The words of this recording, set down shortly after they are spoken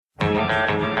The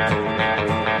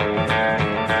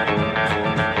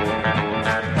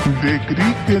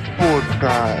Cricket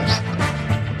Podcast.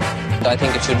 I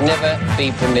think it should never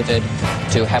be permitted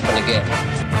to happen again.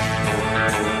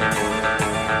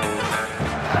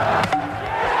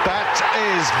 That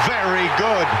is very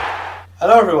good.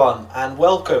 Hello everyone and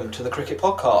welcome to the Cricket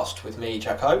Podcast with me,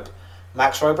 Jack Hope,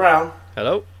 Max Rowe Brown.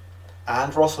 Hello.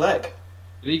 And Ross Legg.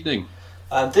 Good evening.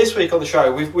 This week on the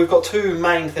show we've got two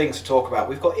main things to talk about.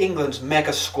 We've got England's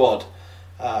mega squad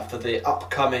for the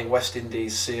upcoming West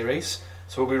Indies series.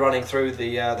 So we'll be running through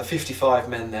the 55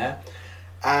 men there.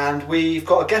 And we've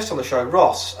got a guest on the show,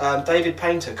 Ross. David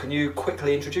Paynter, can you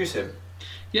quickly introduce him?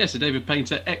 Yeah, so David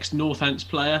Paynter, ex-Northants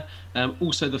player,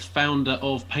 also the founder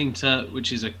of Paynter,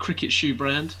 which is a cricket shoe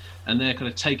brand, and they're kind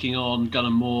of taking on Gunnar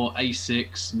Moore,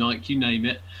 Asics, Nike, you name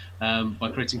it, by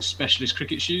creating specialist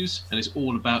cricket shoes, and it's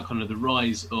all about kind of the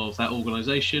rise of that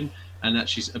organisation, and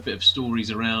actually a bit of stories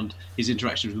around his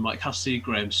interactions with Mike Hussey,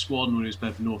 Graham Swan when he was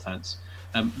playing for Northants.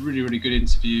 Really, really good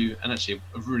interview, and actually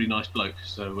a really nice bloke,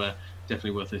 so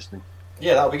definitely worth listening.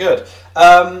 Yeah, that'll be good.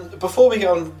 Before we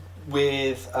get on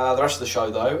with the rest of the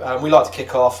show, though, we like to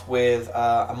kick off with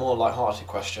a more light-hearted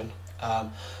question.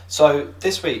 So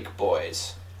this week,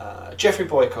 boys, Geoffrey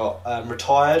Boycott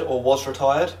retired or was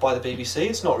retired by the BBC.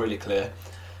 It's not really clear.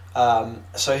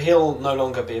 So he'll no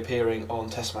longer be appearing on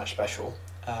Test Match Special.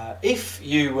 If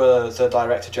you were the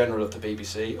Director General of the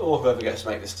BBC, or whoever gets to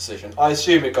make this decision, I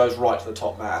assume it goes right to the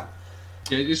top man.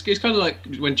 Yeah, it's kind of like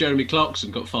when Jeremy Clarkson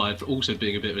got fired for also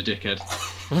being a bit of a dickhead.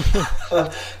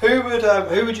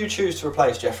 Who would you choose to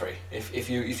replace Geoffrey if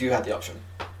you had the option?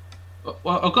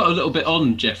 Well, I've got a little bit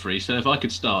on Geoffrey, so if I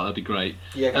could start, that'd be great.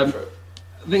 Yeah, go for it.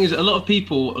 The thing is, a lot of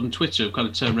people on Twitter have kind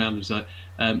of turned around and said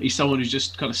he's someone who's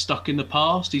just kind of stuck in the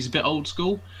past. He's a bit old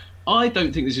school. I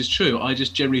don't think this is true. I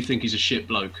just generally think he's a shit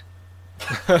bloke.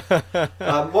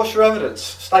 What's your evidence?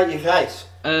 State your case.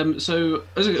 So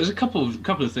there's a couple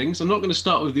of things. I'm not going to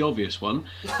start with the obvious one.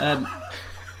 I'm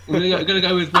going to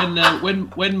go with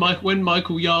when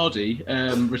Michael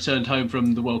Yardy returned home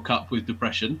from the World Cup with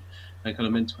depression and kind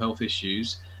of mental health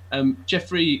issues.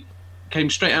 Geoffrey came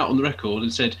straight out on the record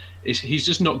and said he's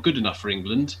just not good enough for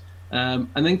England, and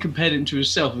then compared him to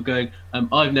himself of going,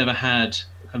 I've never had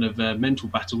kind of mental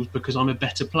battles because I'm a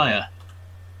better player.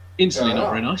 Instantly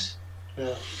not very nice.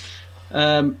 Yeah.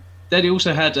 Then he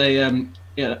also had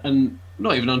and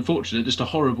not even unfortunate, just a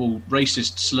horrible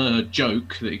racist slur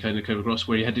joke that he kind of came across,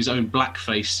 where he had his own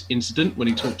blackface incident when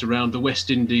he talked around the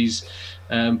West Indies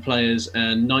players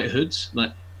and knighthoods,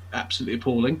 like absolutely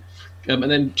appalling. And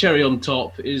then cherry on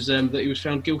top is that he was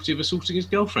found guilty of assaulting his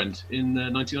girlfriend in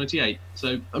 1998.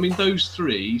 So, I mean, those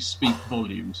three speak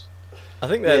volumes. I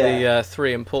think they're the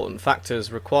three important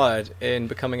factors required in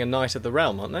becoming a Knight of the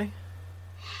Realm, aren't they?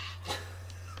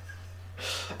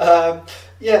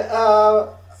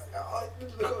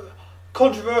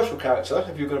 Controversial character,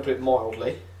 if you're going to put it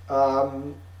mildly. I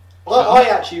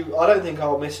don't think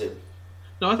I'll miss him.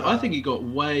 No, I think he got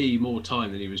way more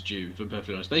time than he was due, if I'm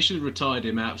perfectly honest. They should have retired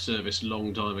him out of service a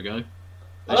long time ago.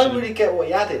 I don't really get what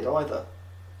he added either.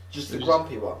 Just the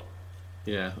grumpy one.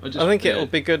 Yeah. I think it'll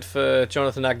be good for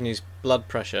Jonathan Agnew's blood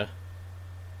pressure.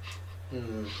 I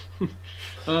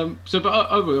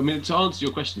mean, to answer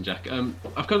your question, Jack,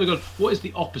 I've kind of gone, what is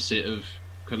the opposite of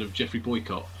kind of Geoffrey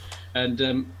Boycott? And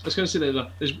I was going to say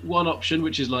there's one option,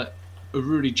 which is like a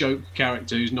really joke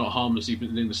character who's not harmless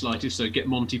even in the slightest, so get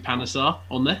Monty Panesar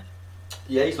on there.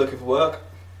 Yeah, he's looking for work.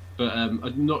 But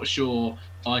I'm not sure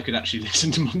I could actually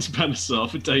listen to Monty Panesar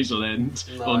for days on end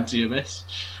on TMS.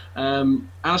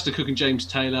 Alistair Cook and James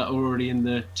Taylor are already in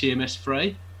the TMS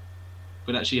fray,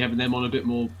 but actually having them on a bit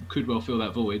more could well fill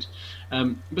that void.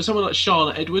 But someone like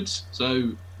Charlotte Edwards,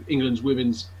 so England's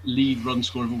women's lead run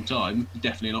scorer of all time,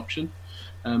 definitely an option.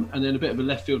 And then a bit of a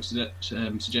left field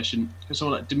suggestion,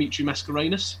 someone like Dimitri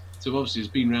Mascarenhas. So obviously has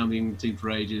been around the England team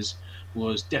for ages,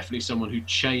 was definitely someone who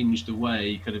changed the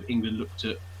way kind of England looked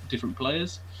at different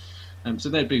players. So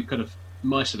they'd be kind of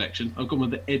my selection. I've gone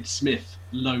with the Ed Smith,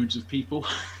 loads of people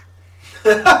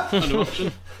kind of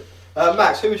option.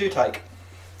 Max, who would you take?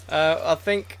 I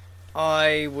think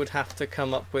I would have to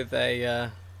come up with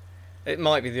a... it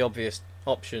might be the obvious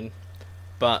option,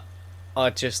 but I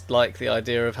just like the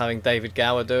idea of having David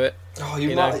Gower do it. Oh,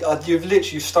 you've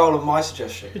literally stolen my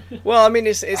suggestion. Well, I mean,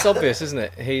 it's obvious, isn't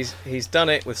it? He's done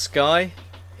it with Sky.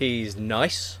 He's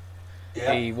nice.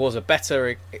 Yeah. He was a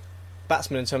better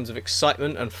batsman in terms of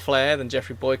excitement and flair than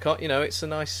Geoffrey Boycott. You know, it's a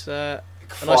nice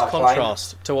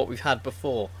contrast to what we've had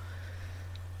before.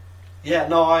 Yeah,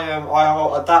 no,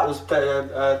 that was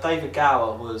David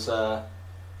Gower would have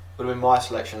been my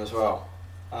selection as well.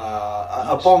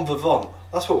 A bon vivant,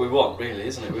 That's what we want, really,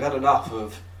 isn't it? We've had enough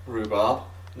of rhubarb.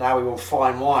 Now we want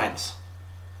fine wines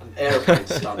and aeroplane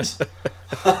stunts.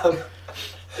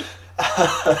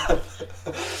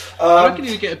 I reckon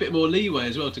he would get a bit more leeway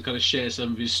as well to kind of share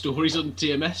some of his stories on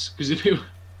TMS because if it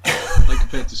like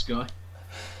compared to Sky.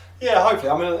 Yeah, hopefully.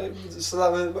 I mean,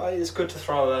 so it's good to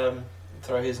throw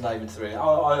his name into the ring.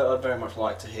 I'd very much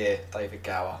like to hear David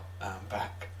Gower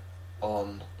back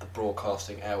on the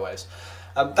broadcasting airways.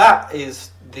 That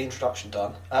is the introduction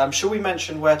done. Shall we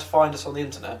mention where to find us on the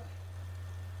internet?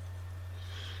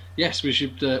 Yes, we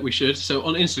should. So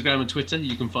on Instagram and Twitter,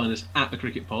 you can find us at the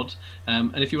Cricket Pod.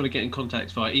 And if you want to get in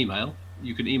contact via email,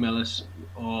 you can email us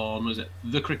on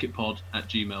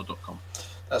thecricketpod@gmail.com.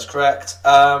 That's correct.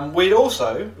 We'd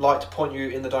also like to point you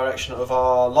in the direction of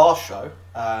our last show.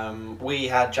 We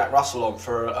had Jack Russell on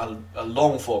for a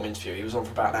long form interview. He was on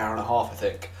for about an hour and a half, I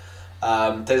think.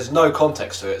 There's no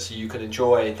context to it, so you can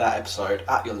enjoy that episode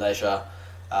at your leisure,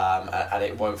 and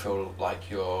it won't feel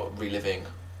like you're reliving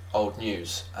old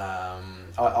news.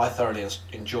 I thoroughly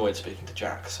enjoyed speaking to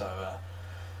Jack, so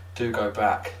do go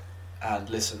back and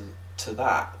listen to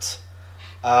that.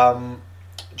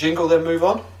 Jingle, then move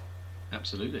on.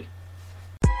 Absolutely.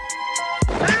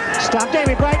 Stumped him,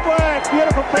 great work,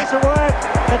 beautiful piece of work.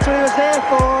 That's what he was there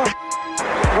for.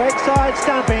 Weak side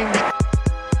stumping.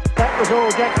 That was all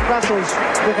Jack Russell's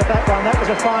look at that one. That was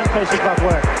a fine piece of club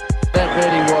work. That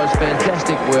really was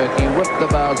fantastic work. He whipped the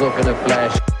bars off in a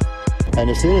flash. And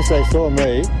as soon as they saw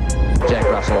me, Jack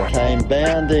Russell came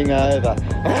bounding over.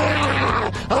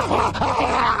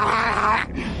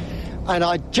 And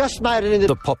I just made it into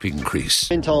the popping crease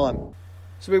in time.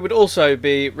 So we would also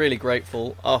be really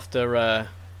grateful after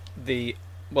the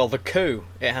coup,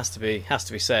 it has to be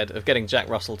said, of getting Jack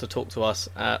Russell to talk to us,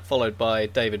 followed by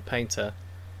David Paynter.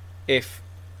 If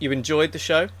you enjoyed the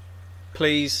show,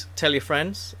 please tell your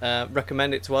friends,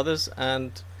 recommend it to others,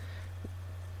 and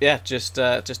just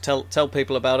tell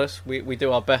people about us. We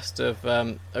do our best of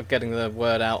getting the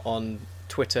word out on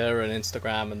Twitter and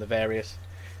Instagram and the various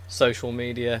social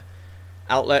media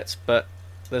outlets, but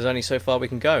there's only so far we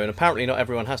can go, and apparently not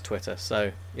everyone has Twitter.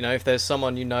 So if there's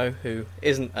someone who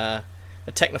isn't a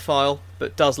technophile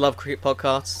but does love cricket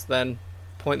podcasts, then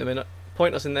point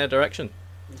us in their direction.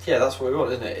 Yeah, that's what we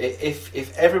want, isn't it?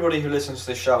 If everybody who listens to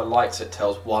this show and likes it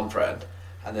tells one friend,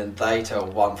 and then they tell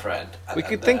one friend, we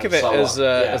could think of it as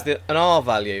an R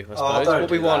value, I suppose.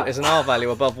 What we want is an R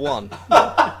value above 1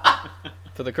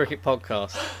 for the cricket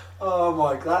podcast. Oh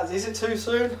my God, is it too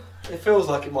soon? It feels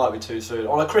like it might be too soon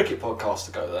on a cricket podcast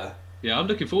to go there. Yeah, I'm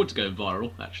looking forward to going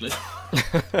viral, actually.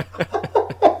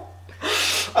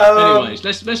 Anyways,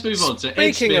 let's move on to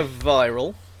speaking of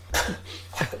viral.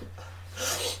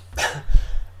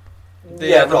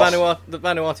 The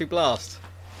Vanuatu Blast.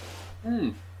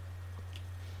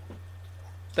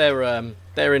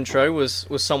 Their intro was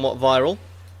somewhat viral.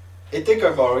 It did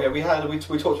go viral. Yeah,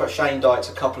 we talked about Shane Dykes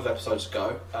a couple of episodes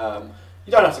ago.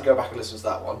 You don't have to go back and listen to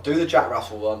that one. Do the Jack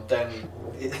Russell one, then.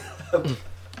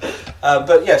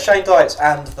 But yeah, Shane Dykes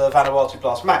and the Vanuatu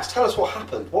Blast. Max, tell us what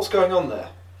happened. What's going on there?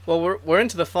 Well, we're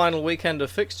into the final weekend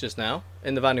of fixtures now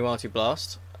in the Vanuatu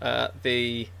Blast,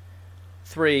 the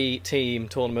 3-team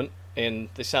tournament in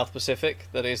the South Pacific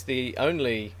that is the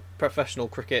only professional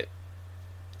cricket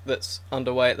that's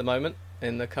underway at the moment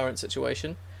in the current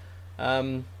situation.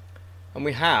 And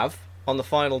we have, on the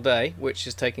final day, which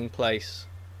is taking place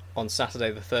on Saturday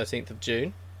the 13th of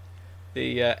June,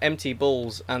 the MT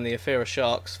Bulls and the Afira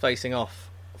Sharks facing off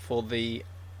for the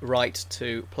right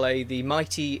to play the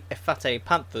mighty Efate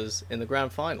Panthers in the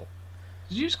grand final.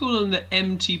 Did you just call them the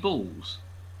MT Bulls?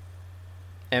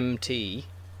 MT?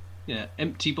 Yeah,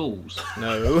 empty balls.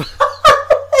 No.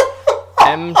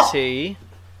 MT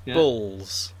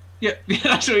Bulls. Yeah,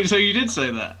 actually, so you did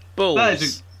say that. Bulls. That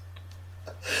is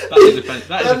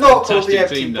They're not called the fantastic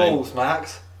Empty team Balls, name.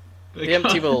 Max. The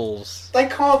Empty Bulls. They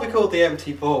can't be called the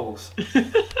Empty Balls.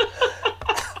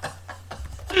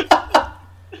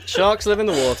 Sharks live in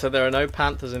the water. There are no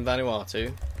panthers in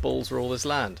Vanuatu. Bulls rule this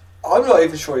land. I'm not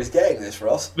even sure he's getting this,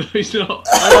 Ross. No, he's not.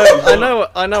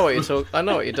 I know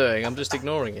what you're doing. I'm just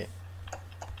ignoring it.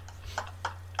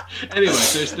 Anyway,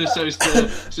 so it's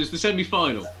the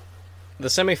semi-final. The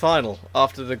semi-final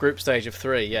after the group stage of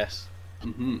 3. Yes.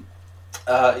 Mm-hmm.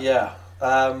 Yeah.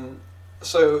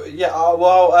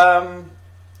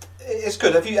 It's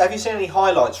good. Have you seen any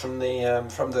highlights from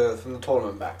the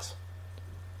tournament, Max?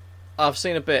 I've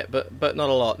seen a bit, but not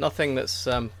a lot. Nothing that's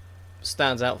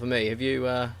stands out for me. Have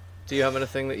you? Do you have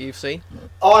anything that you've seen?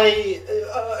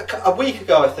 A week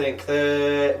ago, I think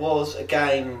there was a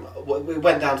game. We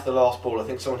went down to the last ball. I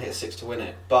think someone hit a 6 to win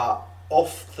it. But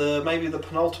off maybe the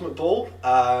penultimate ball,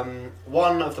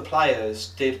 one of the players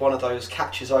did one of those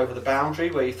catches over the boundary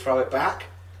where you throw it back,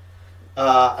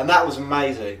 and that was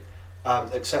amazing.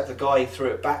 Except the guy he threw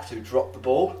it back to dropped the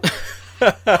ball.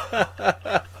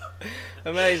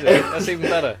 Amazing. That's even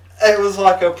better. It was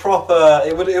like a proper.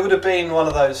 It would have been one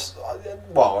of those.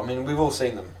 Well, I mean, we've all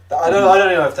seen them. I don't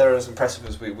know if they're as impressive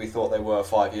as we thought they were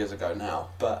 5 years ago now,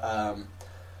 but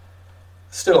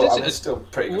still, it's still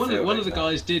pretty good. One of the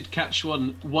guys did catch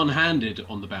one-handed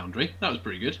on the boundary. That was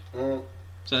pretty good.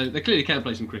 So they clearly can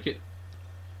play some cricket.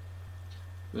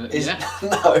 Yeah.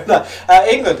 No.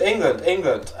 England.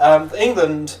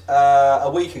 England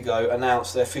a week ago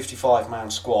announced their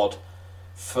 55-man squad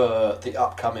for the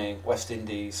upcoming West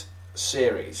Indies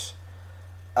series.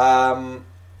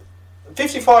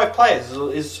 55 players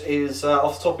is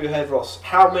off the top of your head, Ross.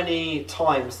 How many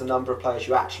times the number of players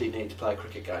you actually need to play a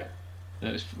cricket game?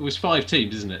 It was 5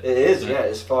 teams, isn't it? It is, yeah.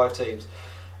 It's 5 teams.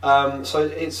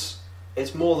 So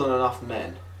it's more than enough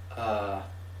men,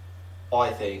 I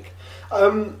think.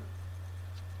 The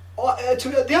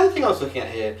other thing I was looking at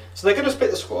here, so they're going to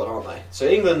split the squad, aren't they? So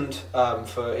England,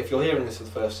 if you're hearing this for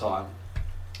the first time,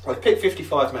 they've picked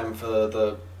 55 men for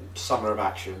the summer of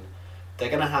action. They're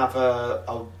going to have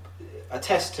a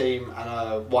test team and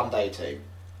a one-day team.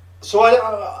 So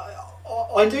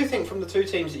I do think from the 2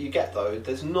 teams that you get, though,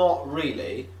 there's not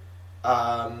really...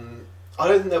 I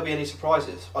don't think there'll be any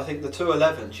surprises. I think the 2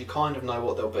 11s, you kind of know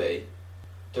what they'll be,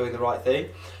 doing the right thing.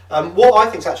 What I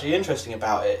think is actually interesting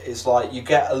about it is like you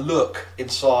get a look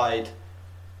inside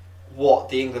what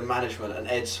the England management and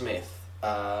Ed Smith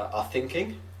are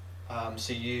thinking.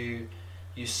 So you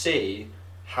see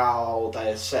how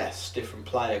they assess different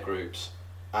player groups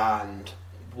and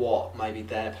what maybe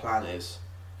their plan is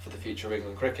for the future of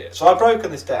England cricket. So I've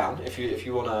broken this down. If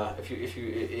you'll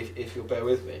bear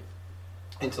with me,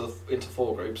 into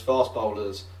 4 groups: fast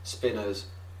bowlers, spinners,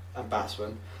 and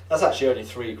batsmen. That's actually only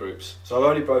 3 groups. So I've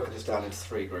only broken this down into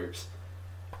 3 groups.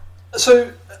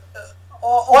 So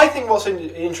I think what's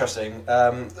interesting.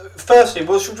 Firstly,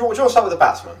 do you want to start with the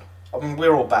batsmen? I mean,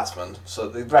 we're all batsmen, so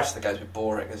the rest of the game's a bit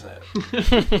boring, isn't it?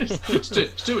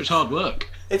 It's too much hard work.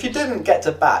 If you didn't get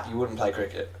to bat, you wouldn't play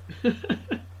cricket.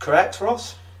 Correct,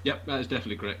 Ross? Yep, that is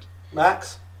definitely correct.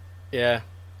 Max? Yeah.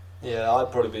 Yeah,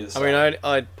 I'd probably be the same. I mean,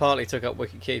 I partly took up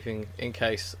wicket keeping in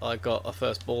case I got a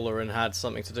first baller and had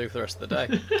something to do for the rest of the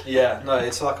day. Yeah, no,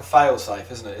 it's like a fail-safe,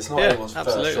 isn't it? It's not anyone's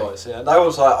absolutely. first choice. Yeah, no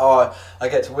one's like, oh, I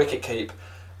get to wicket keep,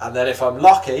 and then if I'm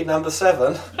lucky, number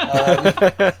 7.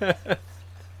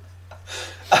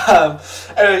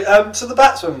 Anyway, so the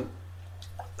batsman,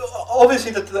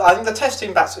 obviously, I think the Test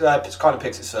team kind of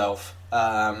picks itself,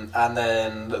 and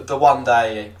then the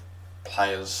one-day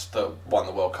players that won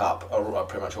the World Cup are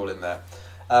pretty much all in there.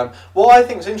 What I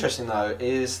think is interesting though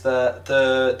is that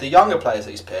the younger players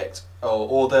that he's picked,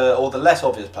 or the less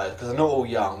obvious players, because they're not all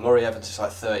young. Laurie Evans is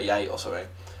like 38 or something.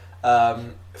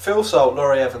 Phil Salt,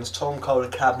 Laurie Evans, Tom Calder,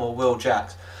 Cadmore, Will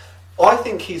Jacks. I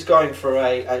think he's going for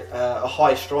a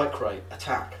high strike rate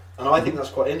attack, and I think that's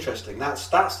quite interesting. That's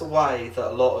the way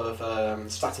that a lot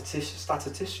of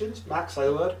statisticians, Max, say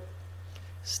the word?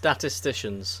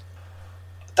 Statisticians.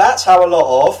 That's how a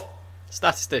lot of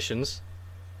statisticians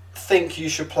think you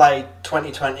should play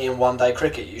 2020 and one-day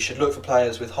cricket. You should look for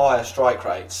players with higher strike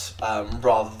rates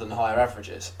rather than higher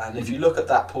averages. And if you look at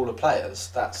that pool of players,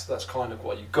 that's kind of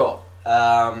what you've got.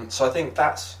 So I think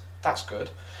that's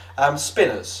good.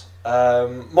 Spinners.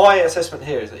 My assessment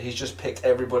here is that he's just picked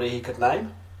everybody he could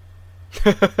name.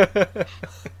 I'm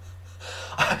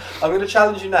going to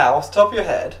challenge you now, off the top of your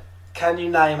head. Can you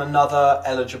name another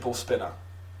eligible spinner?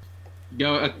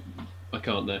 No, I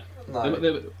can't know.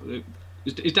 No.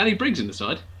 Is Danny Briggs in the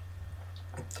side?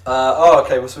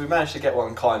 Okay, well, so we managed to get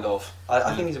one, kind of.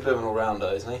 I think he's a bit of an all-rounder,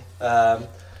 isn't he?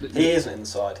 He isn't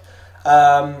inside.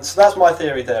 So that's my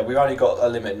theory there. We've only got a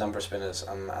limited number of spinners,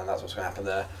 and that's what's going to happen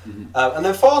there. Mm-hmm. And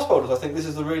then fast bowlers, I think this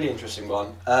is the really interesting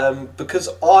one, because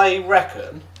I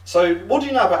reckon... So what do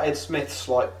you know about Ed Smith's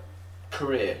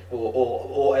career,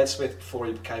 or Ed Smith before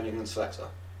he became England selector?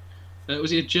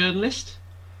 Was he a journalist?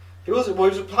 He was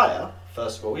a player,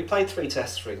 first of all. He played 3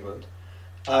 tests for England.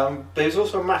 But he was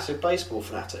also a massive baseball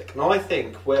fanatic. And I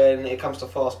think when it comes to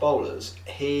fast bowlers,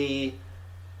 he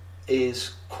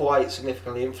is quite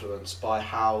significantly influenced by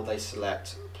how they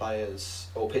select players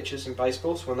or pitchers in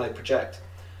baseball. So when they project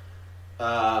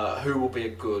who will be a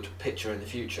good pitcher in the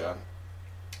future,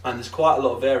 and there's quite a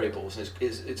lot of variables, and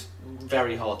it's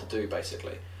very hard to do,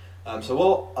 basically. So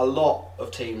what a lot of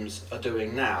teams are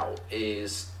doing now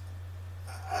is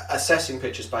assessing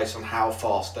pitchers based on how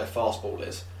fast their fastball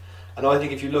is. And I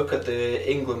think if you look at the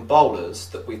England bowlers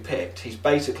that we picked, he's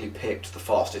basically picked the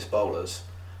fastest bowlers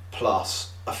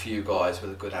plus a few guys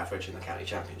with a good average in the county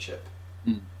championship.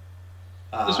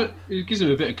 It gives him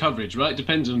a bit of coverage, right?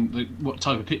 Depends on what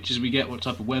type of pitches we get, what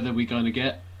type of weather we're going to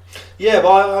get. Yeah,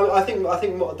 but I think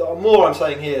more I'm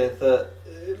saying here that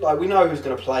like we know who's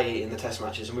going to play in the Test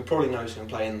matches, and we probably know who's going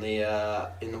to play in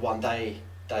the one dayers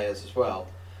as well.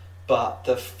 But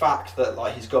the fact that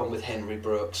like he's gone with Henry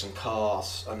Brooks and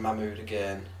Cars and Mahmood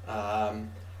again,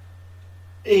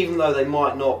 even though they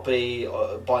might not be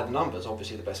by the numbers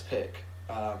obviously the best pick,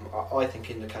 I think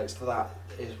indicates that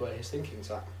is where his thinking's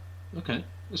at. Okay,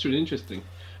 that's really interesting.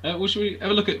 Well, should we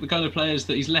have a look at the kind of players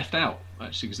that he's left out,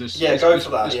 actually? Because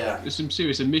there's some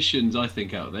serious omissions, I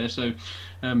think, out there. So,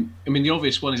 I mean, the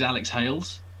obvious one is Alex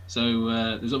Hales. So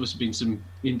there's obviously been some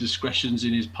indiscretions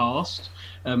in his past.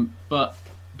 But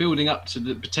building up to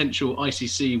the potential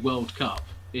ICC World Cup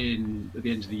at the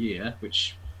end of the year,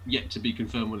 which yet to be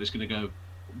confirmed whether it's going to go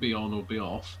be on or be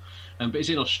off. But it's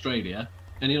in Australia.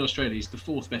 And in Australia, he's the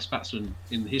fourth best batsman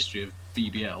in the history of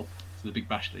BBL, so the Big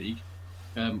Bash League.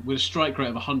 With a strike rate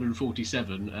of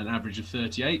 147 and an average of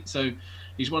 38. So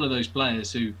he's one of those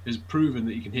players who has proven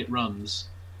that he can hit runs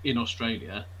in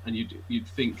Australia, and you'd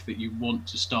think that you want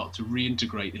to start to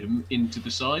reintegrate him into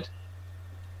the side.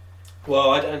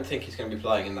 Well, I don't think he's going to be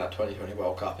playing in that 2020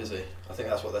 World Cup, is he? I think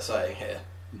that's what they're saying here.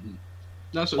 Mm-hmm.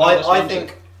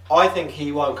 I think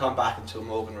he won't come back until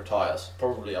Morgan retires,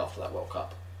 probably after that World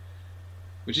Cup.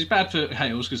 Which is bad for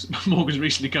Hales, because Morgan's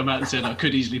recently come out and said I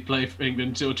could easily play for England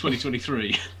until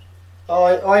 2023.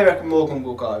 I reckon Morgan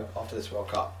will go after this World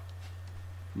Cup.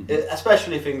 Mm-hmm.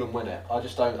 Especially if England win it. I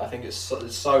think it's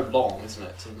so long, isn't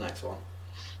it, to the next one?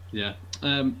 Yeah.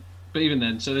 But even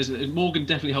then, so Morgan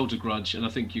definitely holds a grudge, and I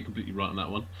think you're completely right on that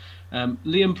one.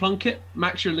 Liam Plunkett.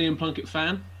 Max, you're a Liam Plunkett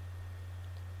fan?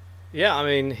 Yeah, I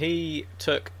mean, he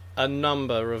took a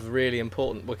number of really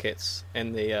important wickets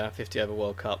in the 50 over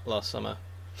World Cup last summer.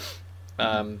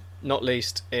 Not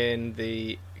least in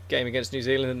the game against New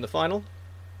Zealand in the final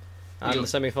and the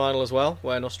semi-final as well,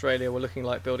 when Australia were looking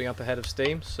like building up ahead of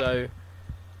steam. So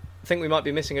I think we might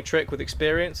be missing a trick with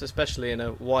experience, especially in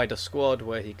a wider squad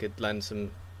where he could lend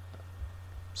some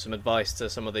advice to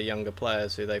some of the younger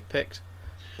players who they've picked.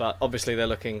 But obviously they're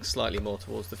looking slightly more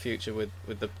towards the future with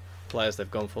the players they've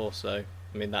gone for. So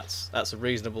I mean that's a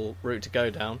reasonable route to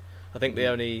go down. I think the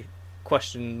only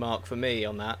question mark for me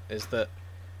on that is that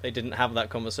they didn't have that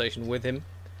conversation with him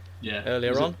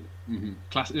earlier on.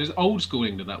 It was old school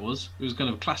England, that was. It was kind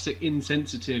of classic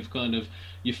insensitive kind of,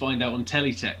 you find out on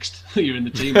teletext that you're in the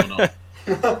team or not.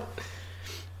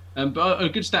 But a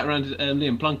good stat around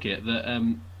Liam Plunkett,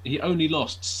 that he only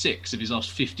lost 6 of his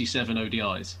last 57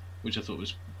 ODIs, which I thought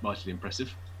was mightily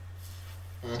impressive.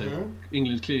 So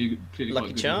England's clearly Lucky quite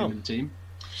good charm. in the team.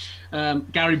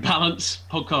 Gary Balance,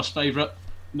 podcast favourite,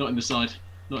 not in the side,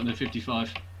 not in the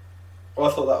 55. Well,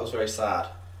 I thought that was very sad.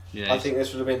 Yeah, I think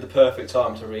this would have been the perfect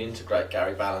time to reintegrate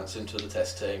Gary Balance into the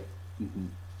Test team.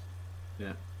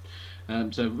 Yeah.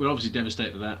 So we're obviously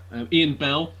devastated with that. Ian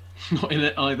Bell, not in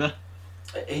it either.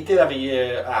 He did have a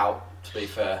year out, to be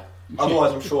fair.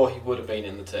 Otherwise, I'm sure he would have been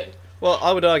in the team. Well,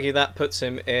 I would argue that puts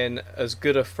him in as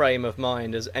good a frame of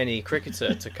mind as any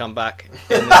cricketer to come back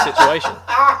in this situation.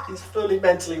 He's fully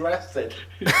mentally rested.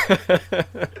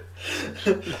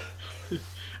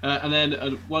 And then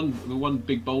the one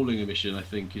big bowling omission, I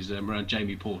think, is around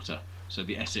Jamie Porter. So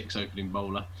the Essex opening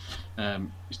bowler.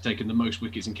 He's taken the most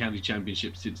wickets in county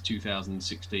championships since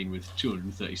 2016 with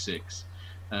 236.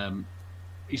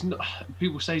 He's not.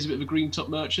 People say he's a bit of a green top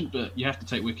merchant, but you have to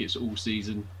take wickets all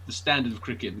season. The standard of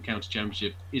cricket in the county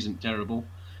championship isn't terrible,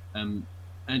 and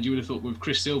you would have thought with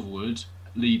Chris Silverwood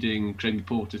leading Jamie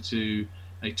Porter to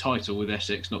a title with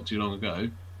Essex not too long ago,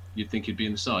 you'd think he'd be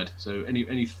in the side. So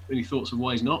any thoughts on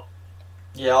why he's not?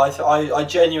 Yeah, I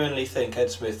genuinely think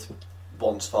Ed Smith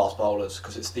wants fast bowlers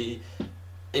because it's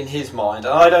in his mind,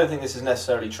 and I don't think this is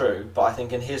necessarily true, but I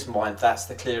think in his mind that's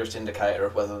the clearest indicator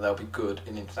of whether they'll be good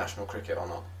in international cricket or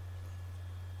not.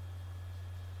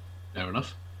 Fair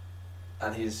enough.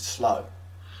 And he's slow.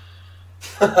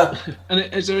 And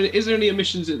is there any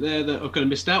omissions in there that are kind of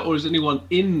missed out, or is there anyone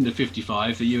in the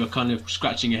 55 that you are kind of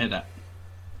scratching your head at?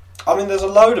 I mean, there's a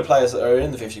load of players that are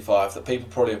in the 55 that people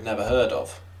probably have never heard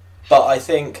of, but I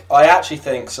actually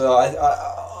think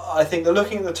I think they're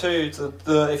looking at the two.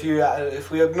 If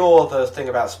we ignore the thing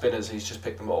about spinners, he's just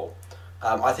picked them all.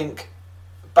 I think,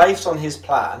 based on his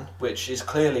plan, which is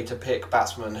clearly to pick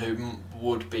batsmen who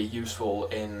would be useful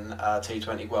in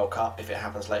T20 World Cup if it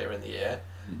happens later in the year,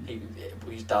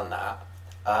 he's done that,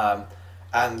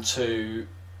 and to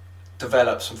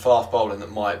develop some fast bowling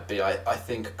that might be, I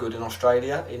think, good in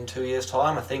Australia in 2 years'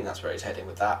 time. I think that's where he's heading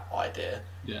with that idea.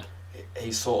 Yeah,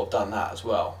 he's sort of done that as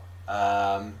well.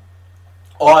 I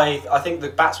think the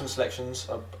batsman selections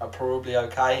are probably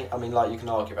okay. I mean, like, you can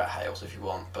argue about Hales if you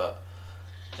want, but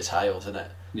it's Hales, isn't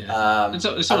it? Yeah.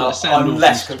 I'm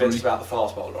less convinced about the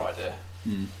fast bowler idea.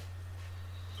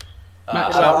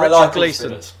 About Richard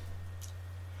Gleeson.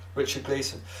 Richard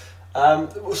Gleeson.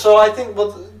 So I think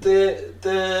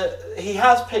he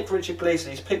has picked Richard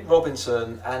Gleeson. He's picked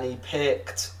Robinson, and he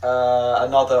picked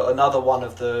another one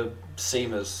of the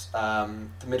seamers,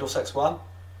 the Middlesex one.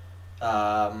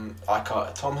 Tom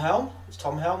Helm. Is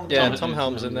Tom Helm? Yeah, Tom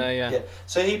Helm's in there. Yeah.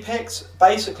 So he picked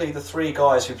basically the 3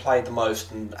 guys who played the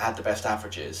most and had the best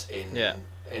averages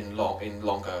in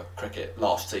longer cricket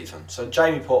last season. So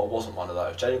Jamie Porter wasn't one of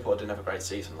those. Jamie Porter didn't have a great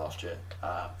season last year.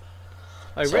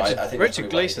 Richard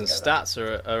Gleeson's stats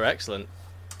are excellent.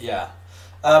 Yeah.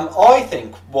 I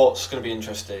think what's going to be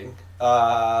interesting, and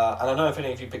I don't know if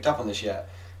any of you picked up on this yet,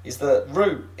 is that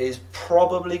Root is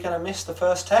probably going to miss the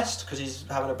first test because he's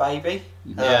having a baby.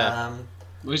 Yeah.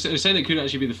 We're saying it could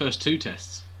actually be the first 2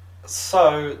 tests.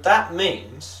 So that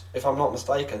means, if I'm not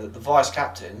mistaken, that the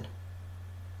vice-captain,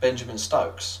 Benjamin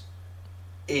Stokes,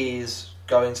 is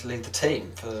going to lead the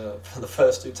team for the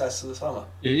first 2 tests of the summer.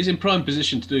 Yeah, he's in prime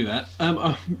position to do that.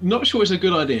 I'm not sure it's a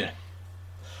good idea.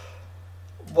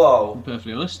 Well, I'm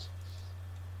perfectly honest.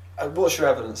 What's your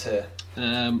evidence here?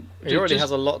 He already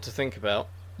has a lot to think about.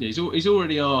 Yeah, he's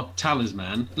already our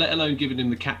talisman, let alone giving him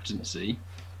the captaincy.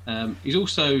 He's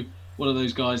also one of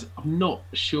those guys, I'm not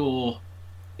sure,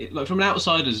 like from an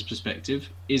outsider's perspective,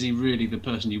 is he really the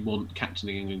person you want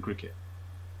captaining England cricket?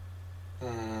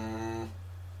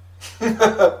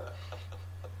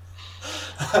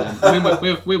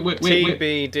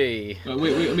 TBD. I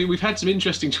mean, we've had some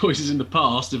interesting choices in the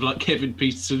past of like Kevin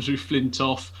Peterson through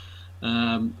Flintoff.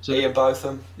 Ian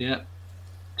Botham. Yeah.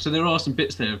 So there are some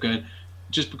bits there of going,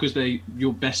 just because they're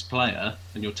your best player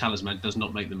and your talisman does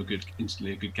not make them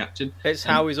instantly a good captain. It's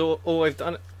how he's always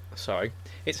done it. Sorry.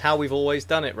 It's how we've always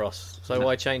done it, Ross. So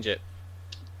why change it?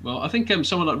 Well, I think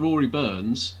someone like Rory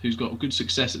Burns, who's got good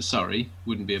success at Surrey,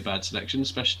 wouldn't be a bad selection,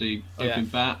 especially open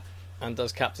bat. And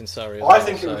does captain Surrey as I well,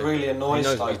 think it would really annoy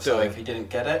Stokes if he didn't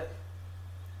get it.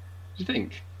 Do you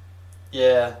think?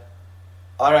 Yeah.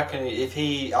 I reckon if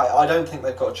he... I don't think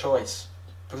they've got a choice.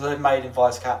 Because they've made him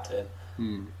vice-captain.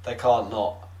 They can't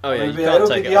not. Oh, yeah, it would be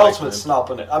the ultimate snub,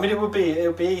 wouldn't it? I mean, it would be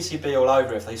ECB all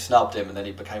over if they snubbed him and then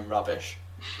he became rubbish.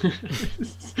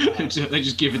 They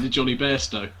just give it to Johnny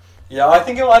Bairstow. Yeah, I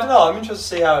don't know. I'm interested to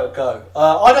see how it would go.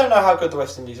 I don't know how good the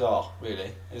West Indies are,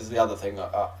 really, is the other thing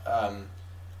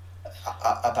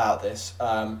about this.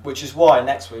 Which is why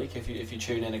next week, if you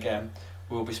tune in again,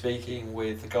 we'll be speaking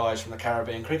with the guys from the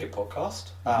Caribbean Cricket Podcast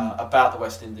about the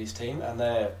West Indies team and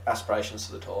their aspirations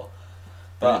to the tour.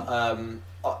 But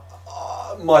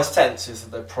my sense is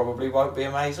that they probably won't be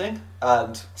amazing,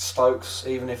 and Stokes,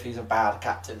 even if he's a bad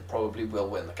captain, probably will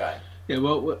win the game. Yeah,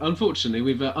 well, unfortunately,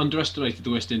 we've underestimated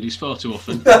the West Indies far too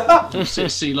often.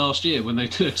 See last year when they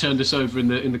turned us over in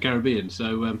the Caribbean.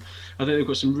 So I think they've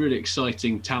got some really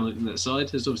exciting talent in that side.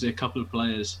 There's obviously a couple of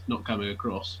players not coming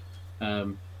across,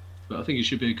 but I think it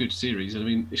should be a good series. I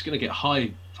mean, it's going to get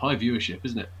high viewership,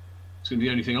 isn't it? It's going to be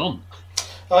the only thing on.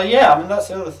 Yeah, I mean, that's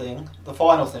the other thing. The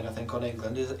final thing, I think, on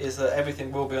England is that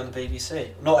everything will be on the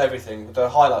BBC. Not everything, the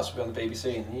highlights will be on the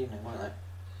BBC in the evening, won't they?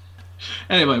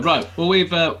 Anyway, right. Well, we're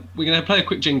going to play a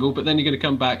quick jingle, but then you're going to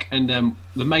come back, and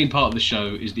the main part of the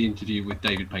show is the interview with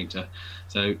David Paynter.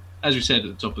 So, as we said at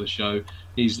the top of the show,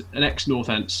 he's an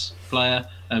ex-Northants player.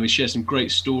 He shares some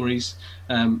great stories,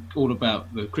 all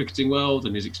about the cricketing world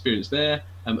and his experience there,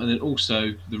 and then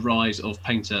also the rise of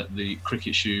Paynter, the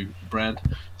cricket shoe brand.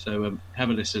 So, have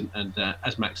a listen, and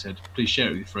as Max said, please share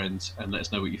it with your friends and let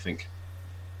us know what you think.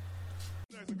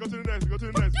 Go to the next.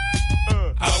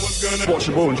 I was gonna watch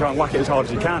the ball and try and whack it as hard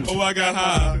as you can. Oh, I got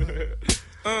high.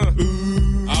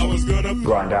 I was gonna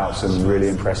grind out some really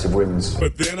impressive wins.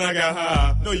 But then I got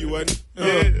high. No, you wasn't.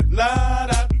 They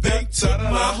took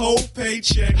my whole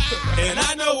paycheck. And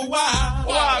I know why.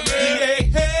 Why,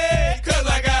 man? Hey, cause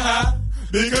I got high.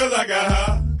 Because I got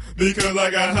high. Because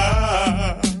I got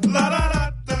high. La, da,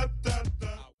 da, da, da, da.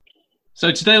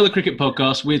 So today on the Cricket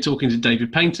Podcast, we're talking to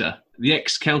David Paynter, the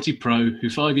ex-county pro who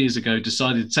 5 years ago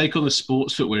decided to take on the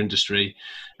sports footwear industry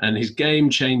and his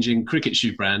game-changing cricket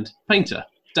shoe brand, Paynter.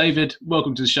 David,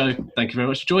 welcome to the show. Thank you very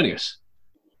much for joining us.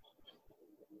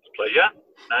 Pleasure.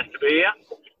 Nice to be here.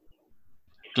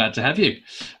 Glad to have you.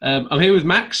 I'm here with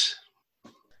Max.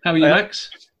 How are you,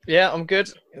 Max? Yeah, I'm good.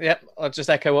 Yep, I'll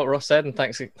just echo what Ross said, and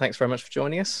thanks very much for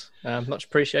joining us. Much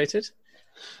appreciated.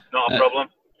 Not a problem.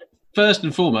 first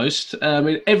and foremost,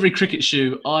 every cricket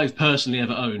shoe I've personally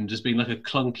ever owned has been like a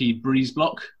clunky breeze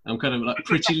block. I'm kind of like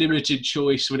pretty limited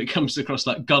choice when it comes across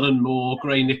like Gunn and Moore,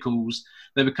 Grey Nichols.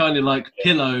 They were kind of like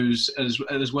pillows as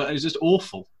well. It was just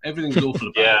awful. Everything was awful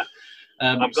about it.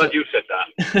 I'm glad you said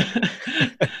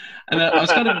that. And I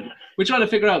was we're trying to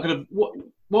figure out kind of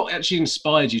what actually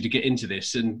inspired you to get into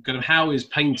this, and kind of how is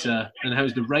Paynter and how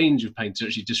is the range of Paynter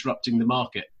actually disrupting the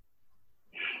market?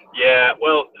 Yeah,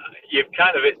 well, you've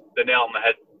kind of hit the nail on the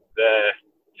head there,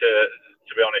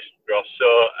 to be honest, Ross. So,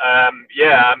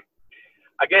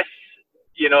 I guess,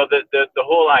 the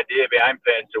whole idea behind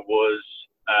Paynter was,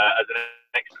 as an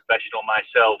ex-professional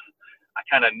myself, I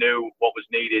kind of knew what was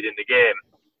needed in the game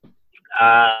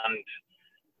and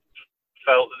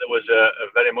felt that there was a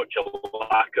very much a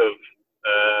lack of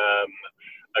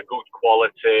a good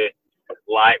quality,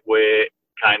 lightweight,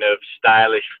 kind of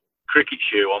stylish cricket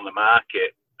shoe on the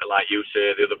market. Like you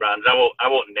say, the other brands, I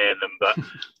won't name them, but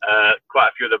quite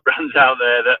a few of the brands out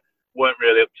there that weren't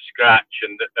really up to scratch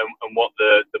and what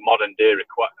the modern day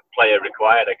player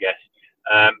required, I guess.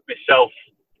 Myself,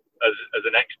 as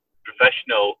an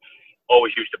ex-professional,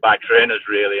 always used to buy trainers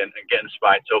really and get them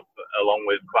spiked up, along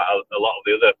with quite a lot of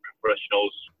the other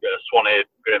professionals,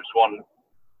 Graham Swan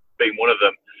being one of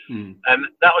them. And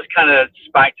that was kind of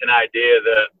spiked an idea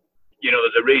that,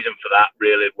 there's a reason for that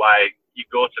really, why you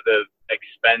go to the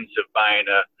expense of buying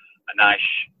a nice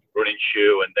running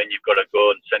shoe, and then you've got to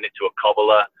go and send it to a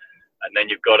cobbler, and then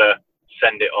you've got to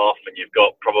send it off, and you've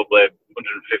got probably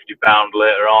 £150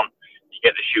 later on. You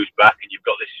get the shoes back, and you've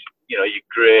got this, your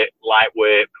great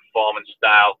lightweight performance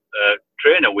style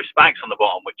trainer with spikes on the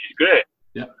bottom, which is great.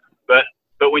 Yeah. But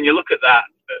when you look at that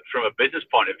from a business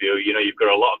point of view, you've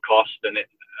got a lot of cost and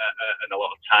a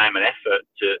lot of time and effort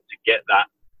to get that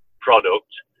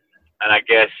product. And I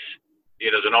guess,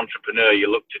 as an entrepreneur,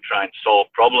 you look to try and solve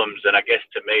problems. And I guess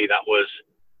to me, that was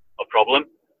a problem.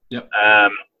 Yep.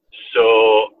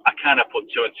 So I kind of put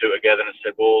two and two together and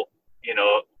said, well,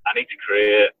 I need to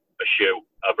create a shoe,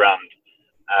 a brand,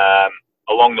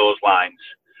 along those lines.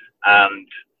 And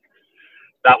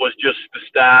that was just the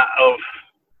start of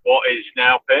what is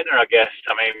now Paynter, I guess.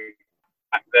 I mean,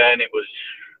 back then it was,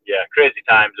 crazy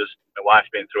times, as my wife's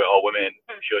been through it all with me, and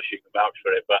I'm sure she can vouch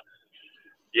for it. But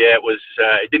yeah, it was.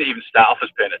 It didn't even start off as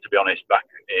Paynter, to be honest. Back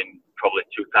in probably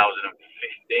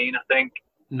 2015, I think,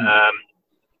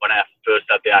 when I first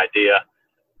had the idea,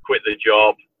 quit the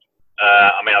job.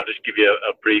 I'll just give you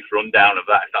a brief rundown of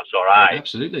that, if that's all right.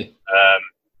 Absolutely.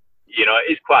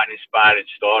 It is quite an inspiring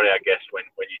story, I guess, when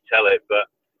you tell it. But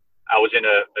I was in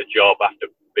a job after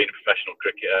being a professional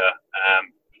cricketer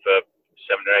for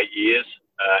 7 or 8 years.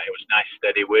 It was a nice,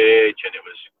 steady wage, and it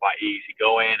was quite easy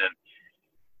going. And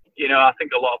I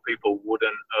think a lot of people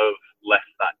wouldn't have left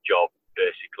that job,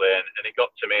 basically. And it got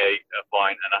to me a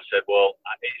point, and I said, well,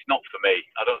 it's not for me.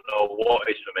 I don't know what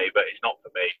is for me, but it's not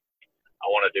for me. I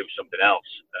want to do something else.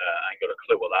 I ain't got a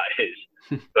clue what that is.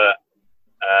 But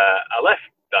I left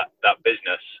that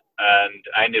business, and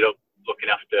I ended up looking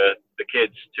after the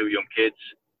kids, 2 young kids,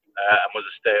 and was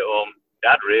a stay-at-home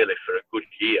dad, really, for a good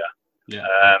year. Yeah.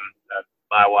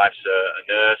 My wife's a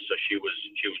nurse, so she was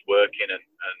working and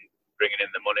bringing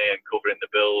in the money and covering the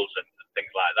bills and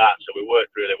things like that. So we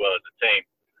worked really well as a team.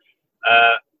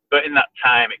 But in that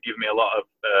time, it gave me a lot of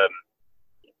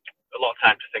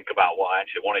time to think about what I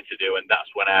actually wanted to do, and that's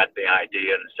when I had the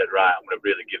idea and said, right, I'm going to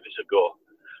really give this a go.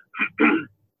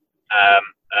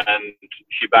 And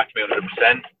she backed me 100%,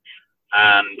 and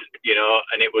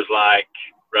and it was like,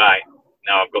 right,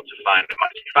 now I've got to find a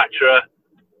manufacturer.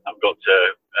 I've got to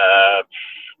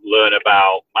learn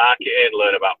about marketing,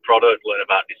 learn about product, learn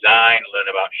about design, learn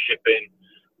about shipping,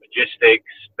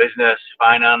 logistics, business,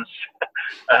 finance.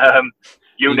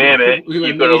 You name it,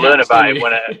 you've got to learn about it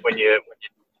when you.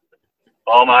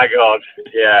 Oh my God,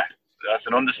 yeah, that's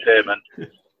an understatement.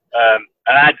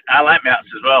 And I like my hats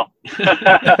as well.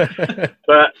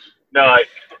 But no,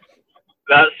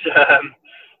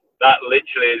 that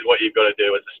literally is what you've got to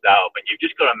do as a startup, and you've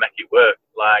just got to make it work.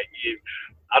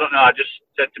 I don't know, I just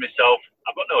said to myself,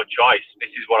 I've got no choice.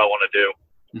 This is what I want to do.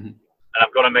 Mm-hmm. And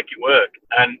I've got to make it work.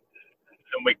 And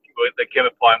there came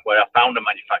a point where I found a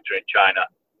manufacturer in China.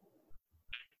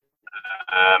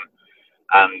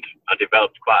 And I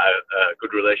developed quite a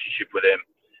good relationship with him.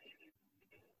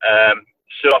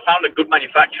 So I found a good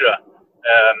manufacturer.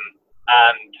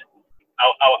 And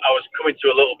I was coming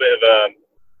to a little bit of a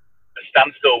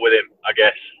standstill with him, I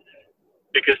guess,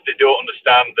 because they don't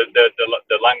understand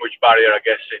the language barrier, I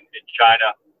guess, in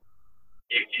China.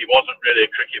 He wasn't really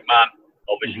a cricket man.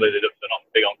 Obviously, they're not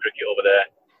big on cricket over there.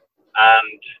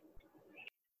 And,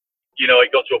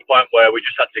 it got to a point where we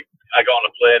just had to I got on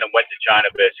a plane and went to China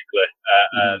basically,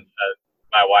 and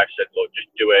my wife said, "Look,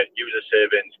 just do it. Use the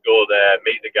savings. Go there,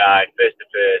 meet the guy face to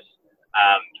face,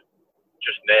 and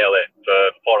just nail it for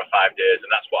 4 or 5 days."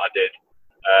 And that's what I did.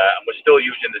 And we're still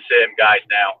using the same guys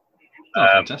now.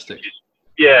 Oh, fantastic!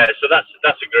 Yeah, so that's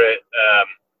a great.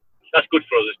 That's good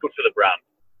for us. It's good for the brand.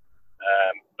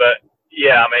 But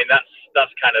yeah, I mean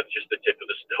that's kind of just the tip of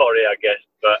the story, I guess.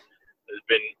 But there's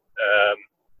been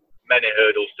many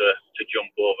hurdles to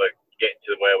jump over, getting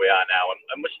to where we are now,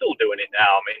 and we're still doing it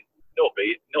now. I mean, no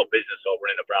business over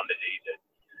in a brand is easy.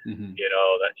 You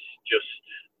know, that's just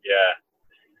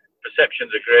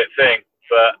perception's a great thing,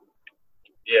 but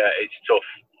yeah, it's tough.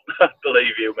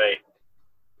 Believe you me.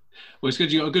 Well, it's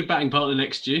good you got a good batting partner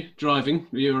next to you, driving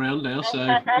you around now, so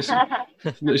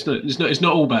it's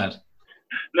not all bad.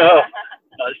 No,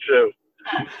 that's true.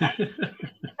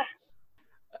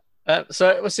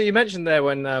 So you mentioned there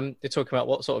when you're talking about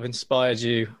what sort of inspired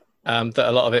you, that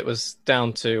a lot of it was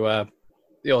down to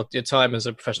your time as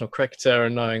a professional cricketer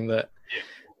and knowing that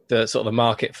the sort of the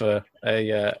market for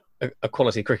a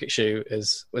quality cricket shoe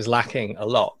was lacking a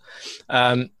lot.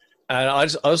 And I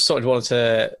just sort of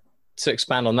wanted to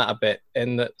expand on that a bit.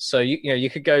 In that, so you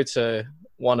could go to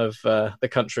one of the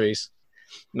country's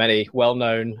many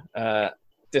well-known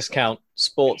discount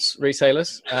sports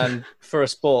retailers, and for a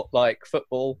sport like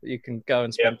football, you can go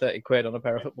and spend 30 quid on a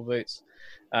pair of football boots,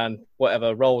 and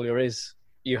whatever role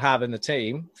you have in the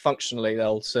team, functionally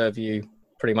they'll serve you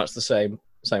pretty much the same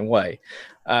way.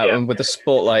 And with a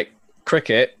sport like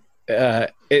cricket,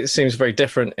 it seems very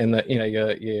different in that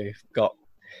you've got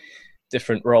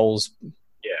different roles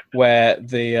where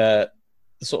the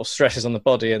sort of stresses on the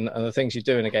body and the things you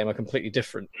do in a game are completely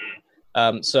different.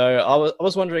 So I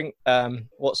was wondering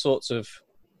what sorts of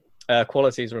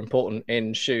qualities are important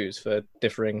in shoes for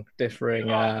differing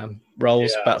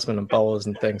roles, batsmen and bowlers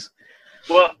and things.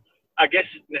 Well, I guess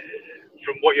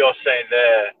from what you're saying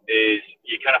there is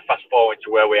you kind of fast forward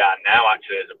to where we are now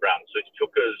actually as a brand. So it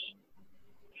took us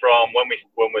from when we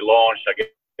launched, I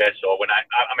guess, or when I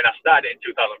started in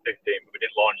 2015, but we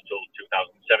didn't launch till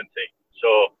 2017.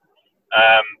 So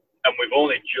and we've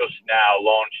only just now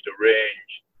launched a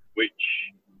range which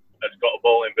has got a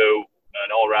bowling boot, an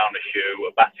all-rounder shoe,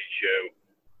 a batting shoe,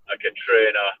 like a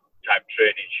trainer type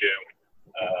training shoe,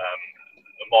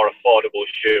 a more affordable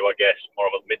shoe, I guess, more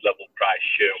of a mid-level price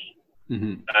shoe.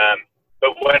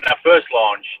 But when I first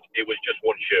launched, it was just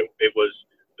one shoe. It was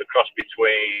the cross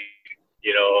between,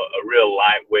 a real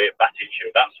lightweight batting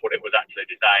shoe. That's what it was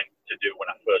actually designed to do when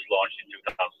I first launched in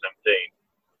 2017.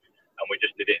 And we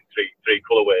just did it in three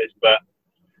colorways. But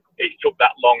it took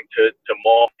that long to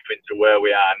morph into where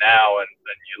we are now, and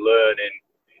you're learning,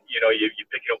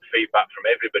 you're picking up feedback from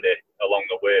everybody along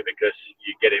the way because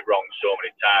you get it wrong so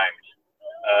many times.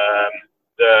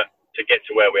 To get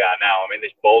to where we are now, I mean,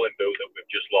 this bowling boot that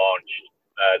we've just launched,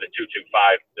 the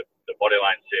 225, the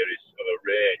Bodyline series of a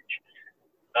range,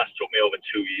 that's took me over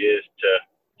 2 years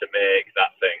to make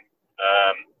that thing.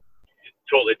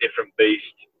 Totally different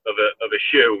beast of a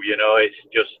shoe, it's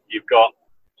just, you've got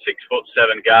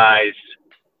 6'7" guys,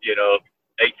 18,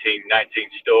 19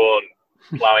 stone,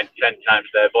 plowing 10 times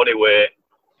their body weight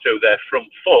through their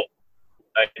front foot.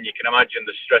 And you can imagine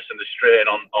the stress and the strain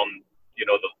on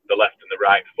the left and the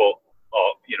right foot,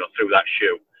 or, through that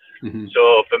shoe.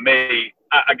 So for me,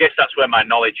 I guess that's where my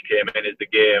knowledge came in as the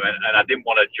game. And I didn't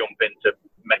want to jump into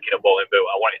making a bowling boot.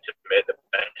 I wanted to make the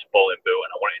best bowling boot,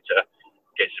 and I wanted to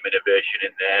get some innovation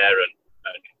in there. And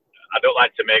I don't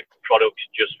like to make products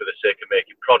just for the sake of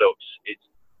making products.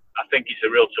 I think it's a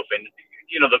real tough thing.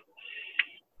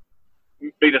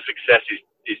 Being a success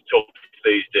is tough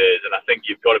these days, and I think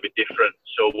you've got to be different.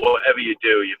 So whatever you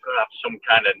do, you've got to have some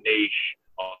kind of niche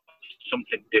or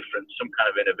something different, some kind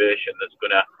of innovation that's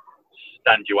going to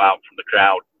stand you out from the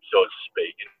crowd, so to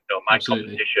speak. My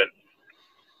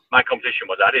competition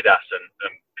was Adidas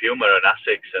and Puma and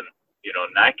Asics and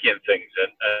Nike and things,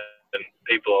 and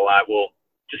people are like, well,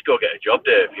 just go get a job,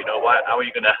 Dave. How are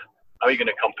you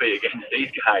gonna compete against these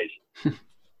guys?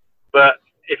 But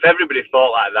if everybody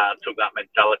thought like that and took that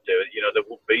mentality, there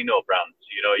would be no brands.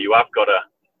 You have got to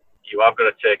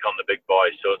take on the big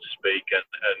boys, so to speak, and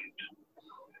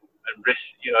risk.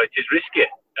 It is risky,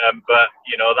 but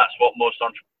that's what most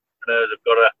entrepreneurs have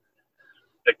got to.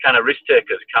 They're kind of risk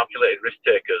takers, calculated risk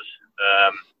takers,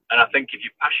 and I think if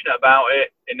you're passionate about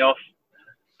it enough,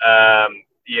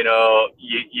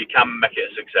 you can make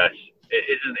it a success. It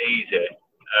isn't easy,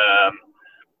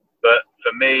 but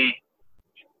for me,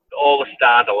 all the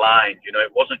stars aligned.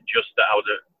 It wasn't just that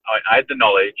I had the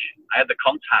knowledge, I had the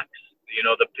contacts,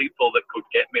 the people that could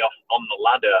get me off on the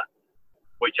ladder,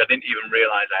 which I didn't even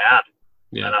realise I had.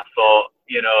 And I thought,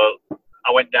 you know,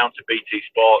 I went down to BT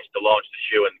Sports to launch the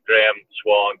shoe, and Graham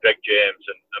Swan, Greg James,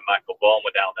 and Michael Vaughan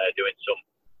were down there doing some.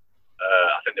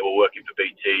 I think they were working for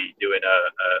BT doing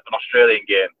an Australian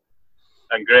game.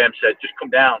 And Graham said, "Just come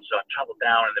down." So I travelled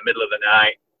down in the middle of the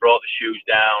night, brought the shoes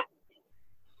down,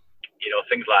 you know,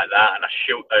 things like that. And I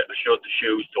showed the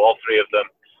shoes to all three of them,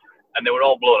 and they were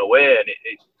all blown away. And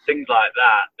it's things like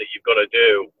that you've got to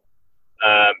do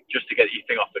just to get your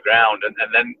thing off the ground. And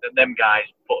then them guys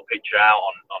put a picture out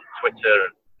on Twitter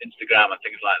and Instagram and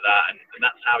things like that. And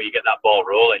that's how you get that ball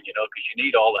rolling, you know, because you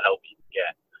need all the help you can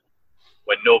get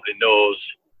when nobody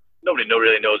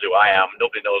really knows who I am.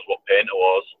 Nobody knows what Paynter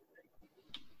was.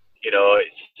 You know,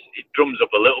 it drums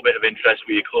up a little bit of interest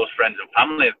with your close friends and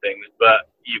family and things, but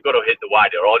you've got to hit the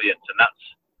wider audience, and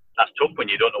that's tough when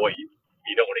you don't know what you're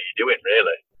doing,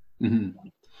 really. Mm-hmm.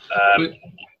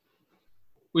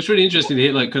 It's really interesting to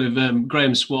hear, like, kind of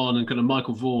Graham Swan and kind of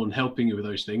Michael Vaughan helping you with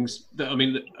those things. I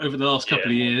mean, over the last couple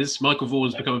of years, Michael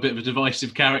Vaughan's become a bit of a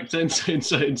divisive character in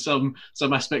some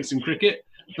aspects in cricket,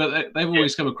 but they've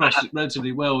always come across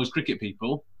relatively well as cricket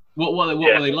people. What were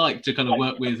they like to kind of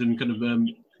work with and kind of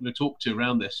talk to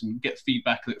around this and get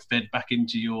feedback that fed back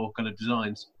into your kind of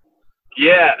designs?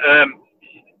 Yeah,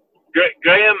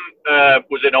 Graham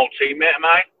was an old teammate of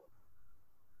mine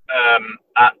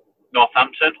at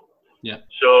Northampton. Yeah.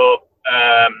 So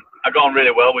I got on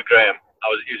really well with Graham.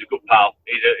 He was a good pal.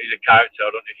 He's a character. I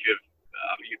don't know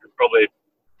if you could probably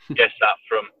guess that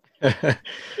from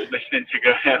listening to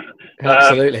Graham.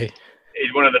 Absolutely.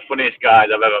 He's one of the funniest guys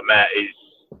I've ever met.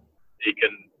 He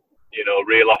can, you know,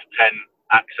 reel off 10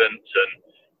 accents, and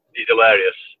he's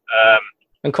hilarious.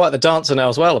 And quite the dancer now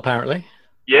as well, apparently.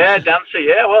 Yeah, dancer.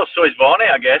 Yeah, well, so is Varney,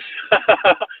 I guess.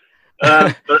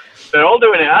 But they're all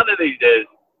doing it, aren't they, these days?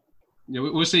 Yeah,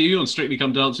 we'll see you on Strictly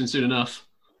Come Dancing soon enough.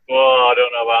 Oh, I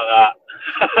don't know about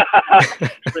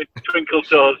that. Twinkle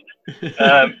toes.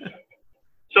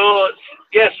 So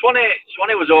yeah,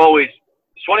 Swanee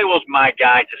was my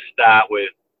guy to start with,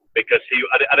 because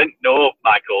I didn't know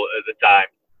Michael at the time.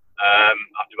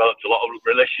 I've developed a lot of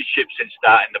relationships since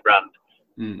starting the brand,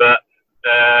 but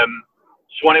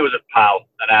Swanee was a pal,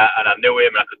 and I knew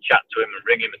him, and I could chat to him and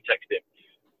ring him and text him,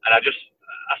 and I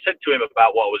said to him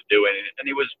about what I was doing, and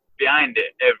he was behind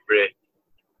it every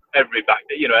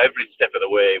step of the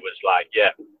way. He was like,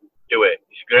 "Yeah, do it.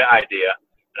 It's a great idea."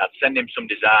 And I'd send him some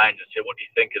designs and say, "What do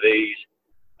you think of these?"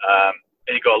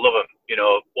 And he'd go, "I love them. You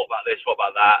know, what about this? What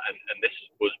about that?" And this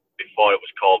was before it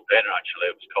was called Paynter.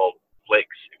 Actually, it was called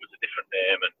Flicks. It was a different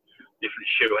name and different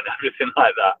shoe and everything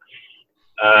like that.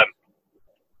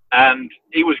 And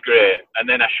he was great. And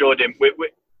then I showed him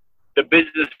the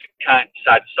business side.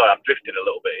 Sorry, I'm drifting a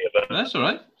little bit here, but that's all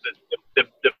right. The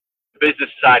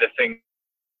business side of things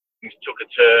took a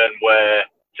turn where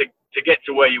to get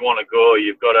to where you want to go,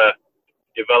 you've got to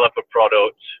develop a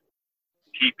product,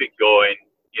 keep it going,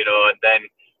 you know, and then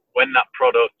when that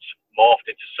product morphed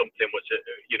into something which,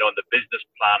 you know, and the business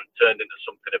plan turned into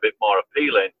something a bit more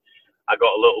appealing, I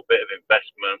got a little bit of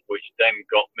investment, which then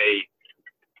got me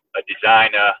a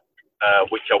designer,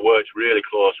 which I worked really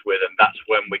close with, and that's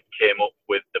when we came up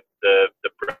with the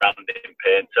branding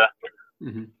Paynter.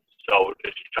 Mm-hmm. So I was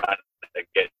just trying to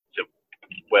get to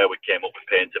where we came up with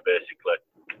Paynter, basically.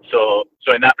 So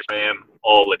in that respect,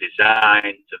 all the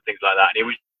designs and things like that, and he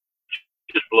was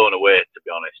just blown away, to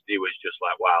be honest. He was just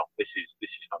like, "Wow, this is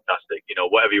fantastic. You know,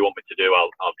 whatever you want me to do,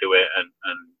 I'll do it, and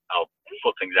I'll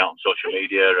put things out on social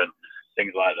media and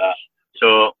things like that."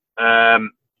 So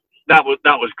that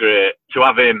was great to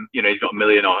have him. You know, he's got 1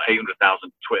 million or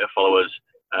 800,000 Twitter followers,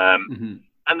 and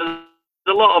there's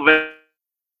a lot of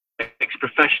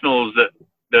ex-professionals that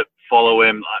follow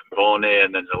him, like Varney,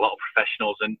 and there's a lot of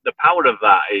professionals, and the power of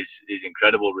that is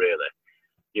incredible, really.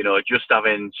 You know, just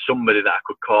having somebody that I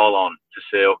could call on to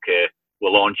say, "Okay,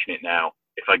 we're launching it now.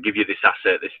 If I give you this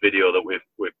asset, this video that we've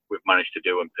managed to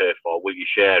do and pay for, will you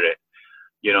share it?"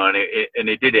 You know, and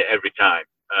he did it every time.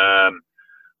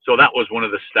 So that was one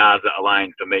of the stars that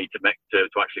aligned for me to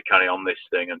actually carry on this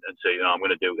thing and say, you know, I'm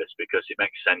going to do this because it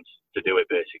makes sense to do it,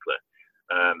 basically.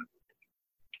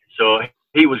 So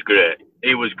he was great.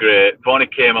 He was great. Varney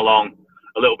came along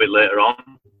a little bit later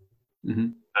on.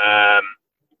 Mm-hmm.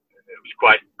 It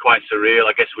was quite surreal.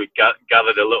 I guess we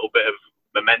gathered a little bit of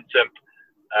momentum,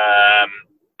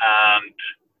 and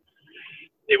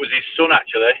it was his son,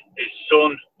 actually. His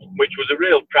son, which was a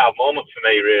real proud moment for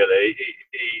me, really.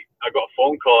 I got a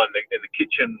phone call in the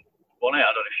kitchen one night. I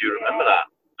don't know if you remember that,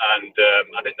 and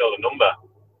I didn't know the number,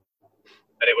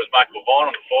 and it was Michael Vaughan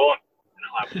on the phone. And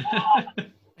I'm like,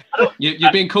 "Wow."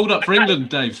 You're being called up for England,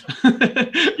 Dave.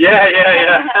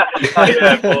 Yeah.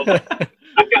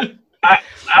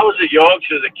 I was at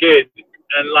Yorkshire as a kid,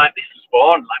 And like this was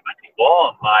born, like when he was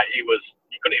born, like you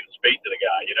couldn't even speak to the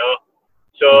guy, you know.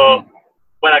 So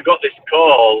when I got this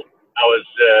call, I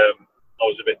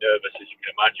was a bit nervous, as you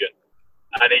can imagine.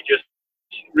 And he just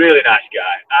really nice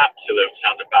guy, absolute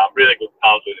sound about, really good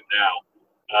pals with him now,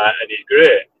 and he's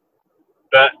great.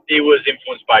 But he was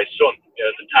influenced by his son. You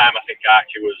know, at the time, I think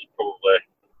Archie was probably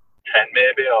 10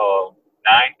 maybe or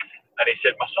 9, and he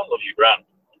said, "My son loves your brand.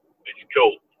 It's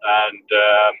cool, and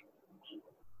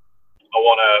I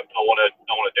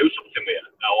wanna do something with you.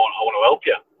 I want to help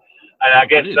you." And I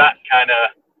guess that kind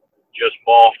of just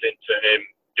morphed into him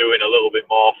doing a little bit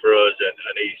more for us,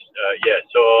 and he's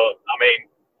So I mean,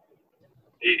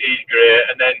 he's great.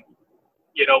 And then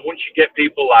you know, once you get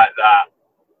people like that,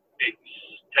 it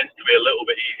tends to be a little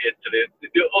bit easier to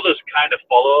the others kind of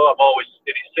follow. It's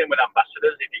the same with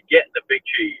ambassadors. If you get the big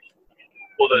cheese,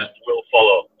 others will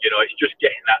follow. You know, it's just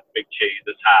getting that big cheese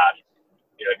that's hard.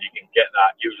 You know, if you can get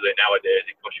that, usually nowadays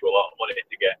it costs you a lot of money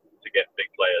to get big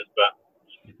players. But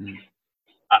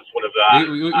that's one of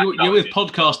the. You're with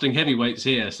podcasting heavyweights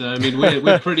here, so I mean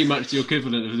we're pretty much the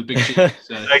equivalent of the big cheese.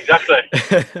 So. Exactly.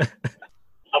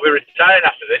 I'll be retiring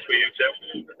after this with you too.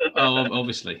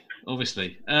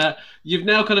 Obviously. You've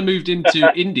now kind of moved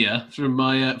into India from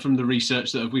the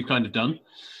research that we've kind of done.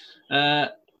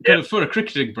 For a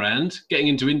cricketing brand, getting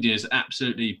into India is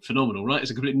absolutely phenomenal, right? It's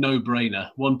a complete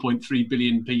no-brainer. 1.3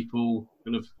 billion people.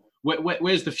 Kind of,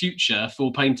 where's the future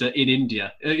for Paynter in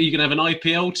India? Are you going to have an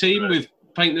IPL team with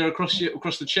Paynter across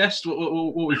the chest? What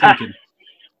are we thinking?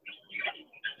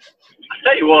 I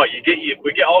tell you what,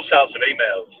 we get all sorts of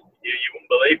emails. You wouldn't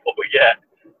believe what we get.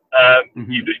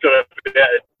 You've just got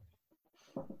to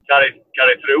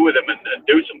carry through with them and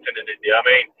do something in India. I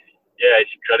mean, yeah, it's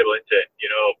incredible, isn't it? You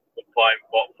know,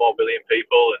 1.4 billion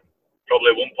people and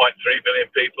probably 1.3 billion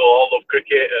people all love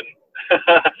cricket, and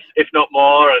if not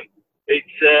more. And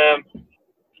it's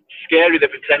scary, the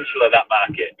potential of that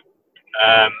market.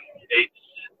 It's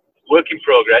work in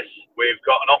progress. We've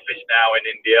got an office now in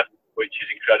India, which is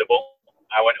incredible.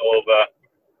 I went over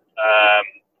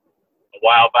a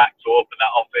while back to open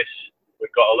that office.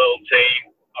 We've got a little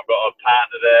team. I've got a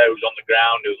partner there who's on the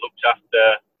ground who looks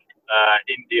after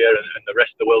India and the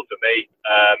rest of the world for me,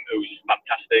 who's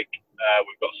fantastic.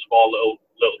 We've got a small little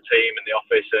team in the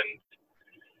office, and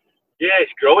yeah,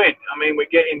 it's growing. I mean, we're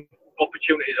getting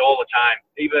opportunities all the time.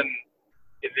 Even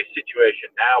in this situation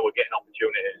now, we're getting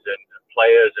opportunities and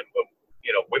players, and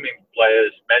you know, women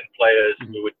players, men players.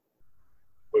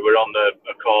 We were on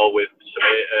a call with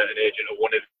an agent of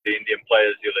one of the Indian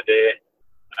players the other day.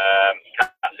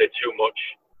 Can't say too much.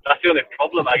 That's the only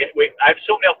problem. I have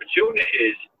so many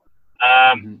opportunities.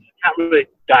 Can't really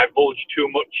divulge too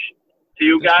much to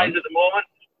you guys at the moment,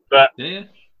 but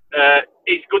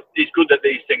it's good. It's good that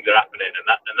these things are happening,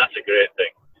 and that's a great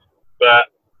thing.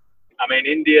 But I mean,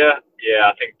 India,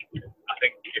 I think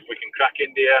if we can crack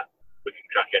India, we can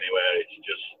crack anywhere. It's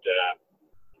just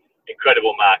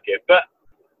incredible market. But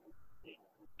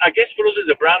I guess for us as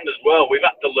a brand as well, we've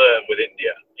had to learn with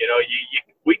India. You know,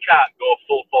 we can't go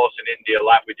full force in India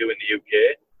like we do in the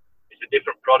UK. It's a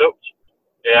different product.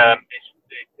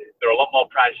 They're a lot more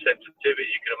price sensitive, as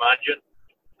you can imagine.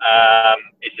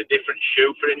 It's a different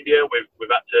shoe for India. We've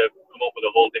had to come up with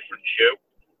a whole different shoe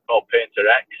called Paynter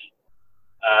X.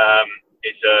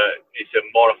 It's a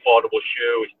more affordable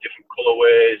shoe. It's different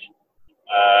colorways,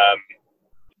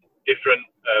 different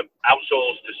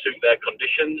outsoles to suit their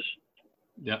conditions.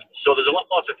 Yeah. So there's a lot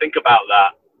more to think about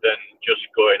that than just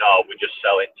going, we just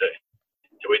sell into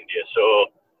India.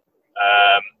 So,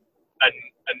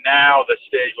 and now the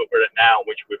stage that we're at now,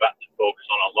 which we've had to focus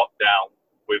on lockdown,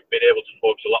 we've been able to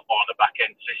focus a lot more on the back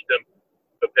end system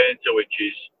for Paynter, which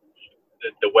is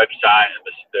the website and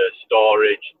the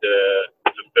storage, the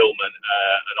fulfillment,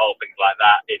 and all things like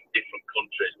that in different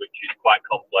countries, which is quite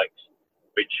complex,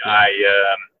 which I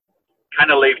kind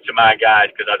of leave to my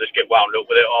guys because I just get wound up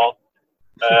with it all.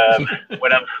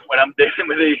 When I'm dealing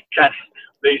with these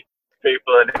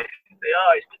people, and they say,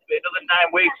 it's going to be another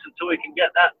 9 weeks until we can get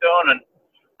that done, and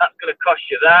that's going to cost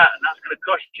you that, and that's going to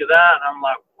cost you that, and I'm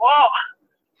like, what?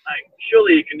 Like,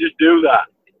 surely you can just do that.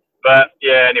 But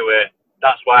yeah, anyway,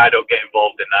 that's why I don't get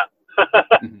involved in that.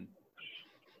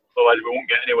 Otherwise, we won't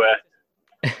get anywhere.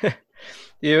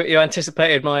 You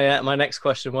anticipated my next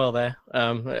question well there.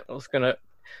 I was going to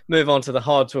move on to the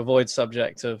hard to avoid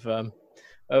subject of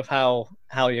how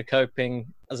you're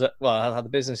coping how the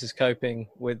business is coping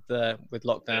with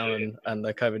lockdown and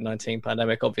the COVID-19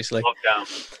 pandemic, obviously.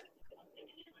 Lockdown.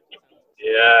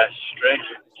 Yeah, strange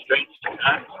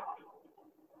times.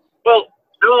 Well,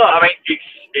 no, I mean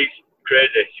it's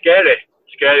crazy,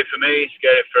 scary for me,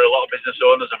 scary for a lot of business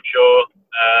owners, I'm sure.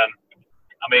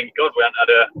 I mean, God, we hadn't had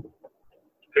a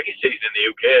cricket season in the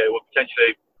UK. We're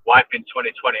potentially wiping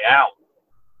 2020 out.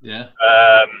 Yeah.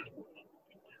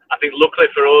 I think luckily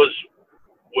for us,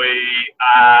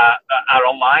 our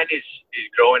online is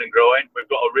growing and growing. We've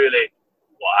got a really,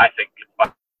 what I think,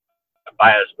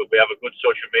 bias, but we have a good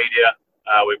social media.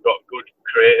 We've got good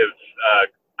creative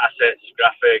assets,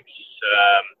 graphics.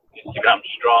 Instagram's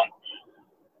strong.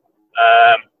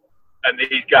 And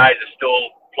these guys are still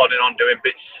plodding on doing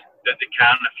bits that they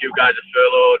can. A few guys are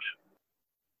furloughed.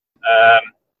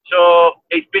 So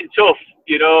it's been tough.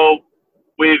 You know,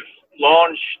 we've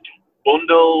launched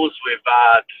bundles, we've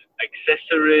had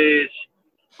accessories,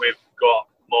 we've got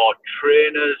more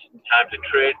trainers in terms of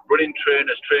running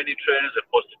trainers, training trainers,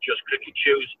 opposed to just cricket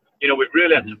shoes. You know, we've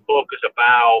really had to focus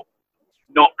about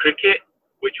not cricket,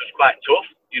 which was quite tough,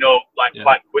 you know,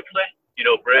 quite quickly, you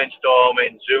know,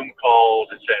 brainstorming, Zoom calls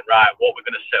and saying, right, what we're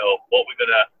going to set up, what we're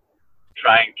going to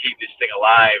try and keep this thing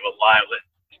alive.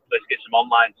 Let's get some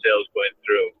online sales going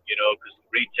through, you know, because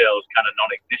retail is kind of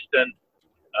non-existent.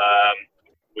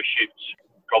 We ship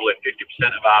probably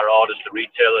 50% of our orders to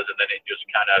retailers, and then it just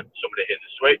kind of somebody hits the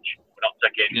switch. We're not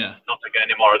taking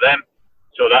any more of them,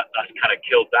 so that's kind of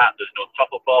killed that. There's no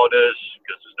top-up orders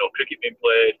because there's no cricket being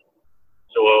played.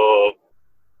 So,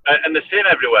 and the same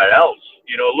everywhere else.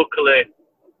 You know, luckily,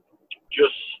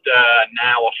 just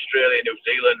now Australia, New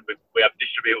Zealand, we have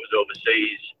distributors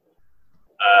overseas.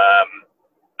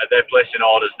 And they're placing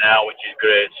orders now, which is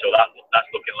great. So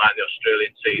that's looking like the Australian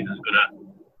season is going to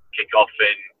kick off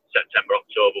in September,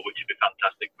 October, which would be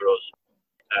fantastic for us.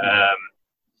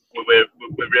 We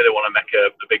really want to make a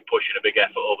big push and a big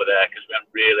effort over there because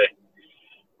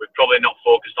we've probably not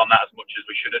focused on that as much as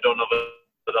we should have done over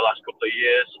the last couple of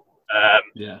years.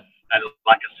 And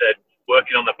like I said,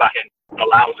 working on the back end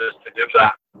allows us to do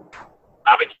that.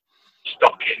 Having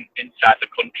stock inside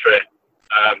the country,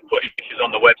 putting pictures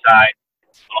on the website,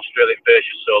 Australian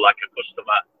facial, so like a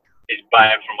customer is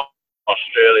buying from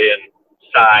Australian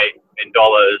site in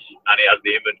dollars and he has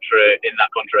the inventory in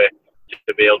that country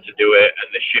to be able to do it, and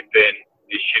the shipping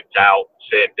is shipped out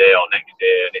same day or next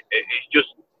day, and it's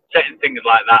just setting things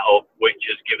like that up, which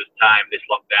has given us time this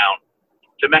lockdown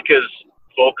to make us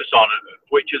focus on,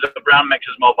 which as a brand makes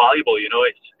us more valuable. You know,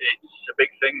 it's a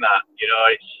big thing that, you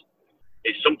know,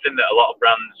 it's something that a lot of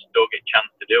brands don't get a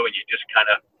chance to do, and you just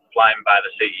kind of flying by the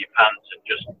seat of your pants and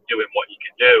just doing what you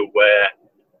can do, where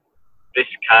this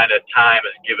kind of time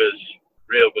has given us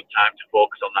real good time to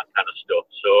focus on that kind of stuff.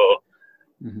 So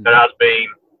there has been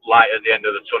light at the end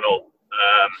of the tunnel,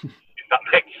 if that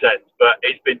makes sense, but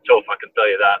it's been tough, I can tell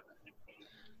you that.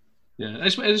 Yeah,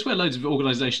 it's where loads of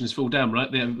organisations fall down,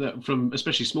 right? From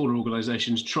especially smaller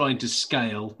organisations trying to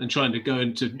scale and trying to go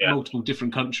into multiple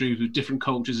different countries with different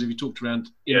cultures. If you talked around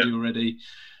India already,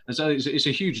 and so it's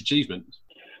a huge achievement.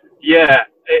 Yeah,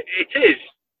 it is.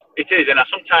 It is, and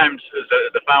sometimes as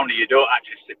the founder, you don't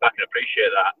actually sit back and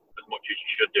appreciate that as much as you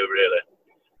should do, really.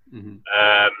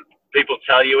 People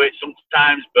tell you it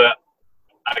sometimes, but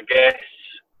I guess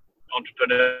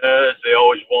entrepreneurs, they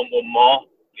always want one more.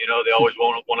 You know, they always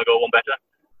want to go one better,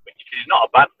 which is not a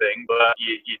bad thing, but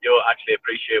you don't actually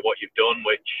appreciate what you've done,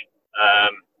 which, I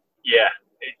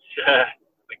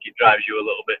think it drives you a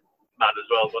little bit mad as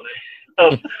well, doesn't it?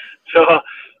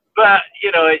 But,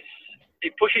 you know, it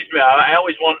pushes me. I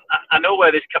always I know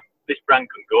where this brand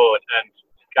can go, and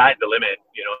sky's the limit,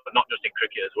 you know, not just in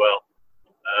cricket as well.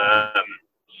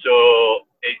 So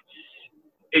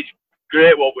it's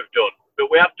great what we've done, but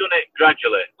we have done it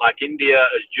gradually. Like India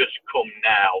has just come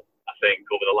now, I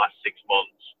think, over the last 6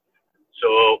 months.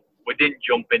 So we didn't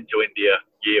jump into India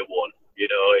year one. You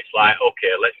know, it's like,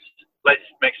 okay, let's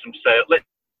make some sales. Let's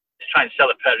try and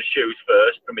sell a pair of shoes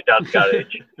first from my dad's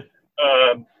garage.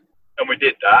 And we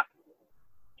did that,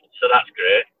 so that's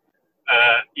great.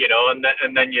 You know, and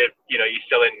then you're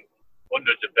selling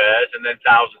hundreds of pairs and then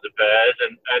thousands of pairs,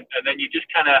 and then you just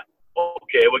kind of,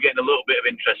 okay, we're getting a little bit of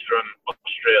interest from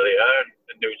Australia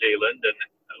and New Zealand and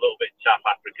a little bit South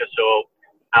Africa. So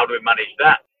how do we manage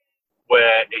that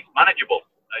where it's manageable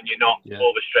and you're not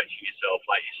overstretching yourself,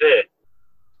 like you say?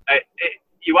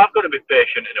 You have got to be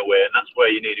patient in a way, and that's where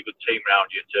you need a good team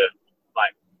around you to,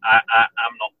 like,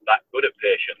 I'm not that good at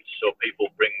patience, so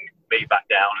people bring me back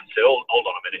down and say, hold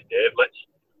on a minute, Dave, let's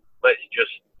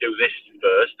just do this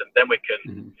first, and then we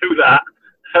can do that.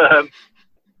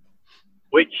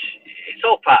 Which it's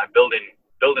all part of building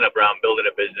a brand, building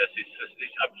a business.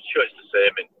 I'm sure it's the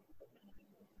same in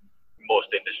most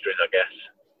industries, I guess.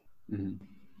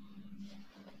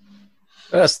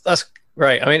 That's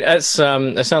great. I mean, it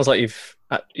sounds like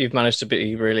you've managed to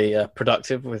be really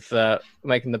productive with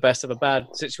making the best of a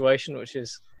bad situation, which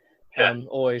is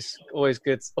Always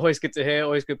good to hear.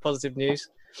 Always good positive news.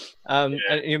 And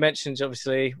you mentioned,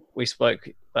 obviously, we spoke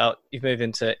about you've moved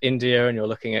into India and you're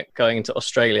looking at going into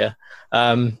Australia.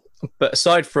 But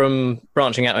aside from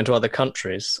branching out into other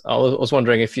countries, I was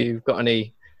wondering if you've got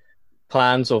any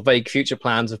plans or vague future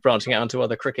plans of branching out into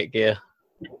other cricket gear.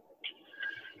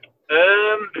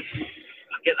 I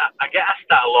get asked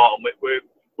that a lot, and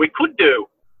we could do.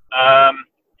 I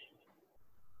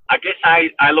guess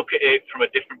I look at it from a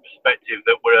different perspective,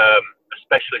 that we're a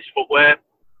specialist footwear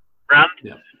brand.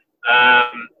 Yeah.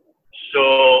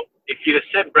 So if you'd have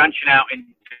said branching out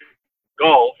into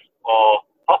golf or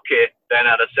hockey, then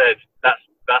I'd have said that's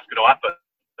going to happen.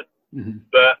 Mm-hmm.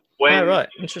 But when right,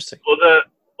 interesting. Other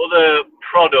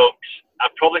products,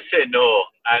 I'd probably say no,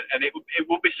 and it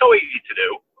would be so easy to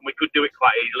do, and we could do it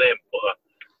quite easily and put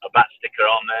a bat sticker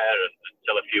on there and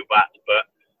sell a few bats. But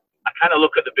I kind of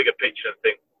look at the bigger picture and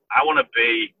think, I want to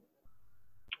be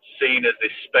seen as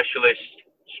this specialist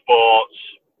sports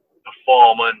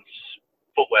performance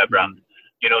footwear brand.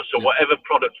 You know, so whatever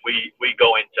product we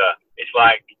go into, it's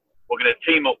like we're going to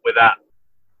team up with that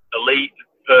elite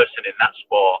person in that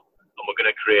sport, and we're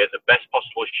going to create the best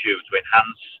possible shoe to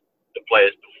enhance the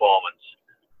player's performance.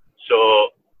 So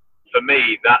for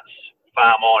me, that's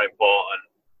far more important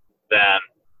than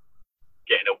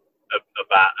getting a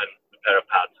bat and a pair of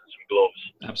pads and some gloves.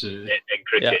 Absolutely. In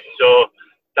cricket. Yeah. So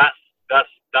that's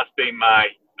been my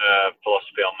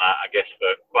philosophy on that, I guess, for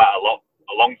quite a long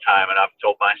time, and I've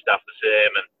told my staff the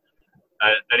same,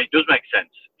 and it does make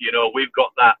sense. You know, we've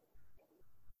got that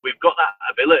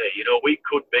ability. You know, we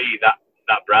could be that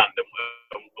brand, and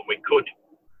we could.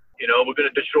 You know, we're going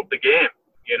to disrupt the game.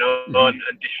 You know,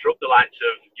 and disrupt the likes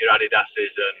of your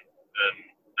Adidas's and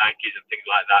Nikes and things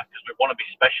like that, because we want to be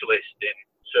specialists in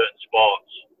certain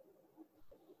sports.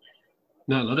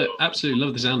 No, I love it. Absolutely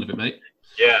love the sound of it, mate.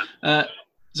 Yeah.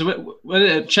 So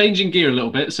we're changing gear a little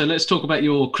bit. So let's talk about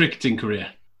your cricketing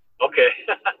career. Okay.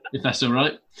 If that's all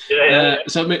right. Yeah.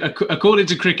 So according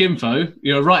to Crick Info,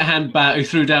 you're a right-hand bat who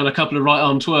threw down a couple of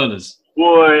right-arm twirlers.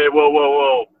 Whoa. They were a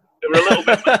little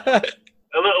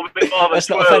bit more of a Let's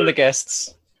not offend the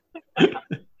guests.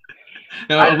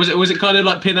 Was it kind of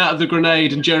like pin out of the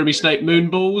grenade and Jeremy Snape moon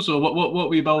balls, or what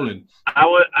were you bowling?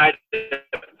 I did a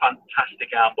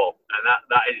fantastic arm ball, and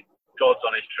that is God's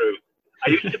honest truth. I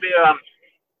used to be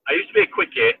a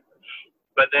quickie,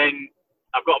 but then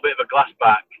I've got a bit of a glass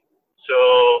back,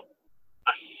 so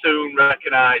I soon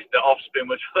recognised that off spin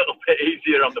was a little bit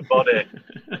easier on the body.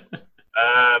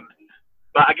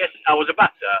 But I guess I was a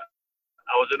batter.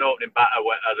 I was an opening batter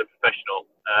as a professional.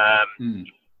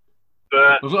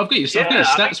 But I've got your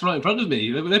stats right in front of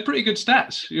me. They're pretty good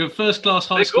stats. You're a first-class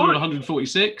high score of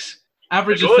 146,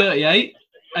 average of 38,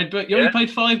 but you only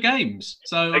played 5 games.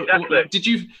 So exactly. Did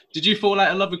you fall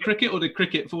out of love with cricket, or did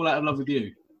cricket fall out of love with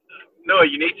you? No,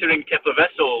 you need to ring Kepler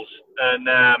Vessels and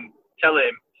tell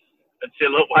him and say,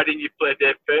 look, why didn't you play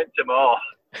Dave Paynter more?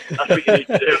 That's what you need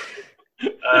to do.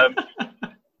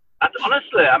 And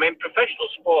honestly, I mean, professional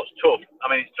sport's tough. I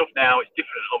mean, it's tough now. It's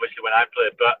different, obviously, when I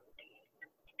played, but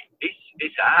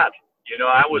it's hard. You know,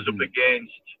 I was up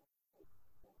against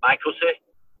Mike Hussey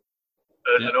I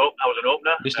was an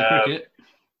opener. Mr. Cricket.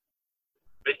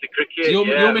 Mr. Cricket. So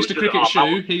you're Mr. Cricket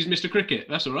shoe. He's Mr. Cricket.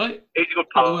 That's all right. He's a good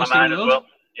pal of mine as well.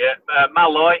 Yeah,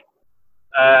 Malloy.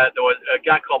 There was a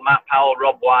guy called Matt Powell,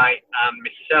 Rob White, and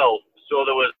myself. So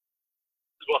there was,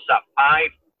 what's that,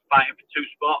 5 fighting for 2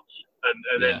 spots,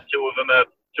 and then two of them are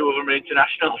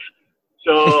internationals.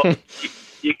 So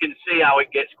you can see how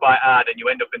it gets quite hard, and you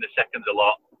end up in the seconds a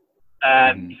lot.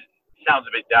 And it sounds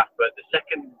a bit daft, but the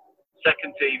second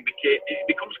team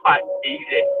becomes quite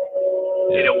easy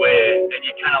in a way, and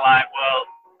you're kind of like, well,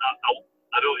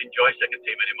 I don't enjoy second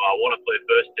team anymore. I want to play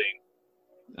first team.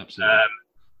 Absolutely.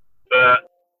 But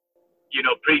you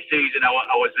know, pre-season, I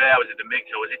was there. I was in the mix.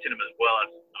 I was hitting them as well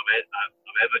as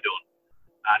I've ever done.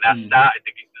 And I started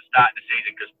the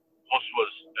season because Huss was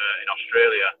in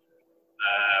Australia.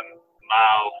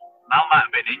 Mal might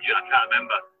have been injured. I can't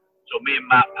remember. So me and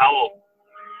Matt Powell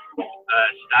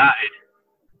started,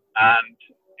 and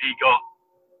he got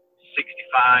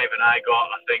 65, and I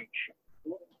got, I think,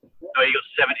 he got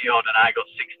 70 odd, and I got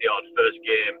 60 odd first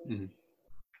game.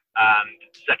 And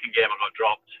second game I got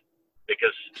dropped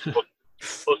because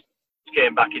Huss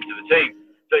came back into the team.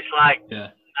 So it's like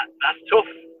that's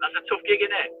tough. That's a tough gig,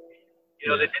 isn't it?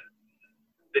 You know, they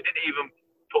didn't even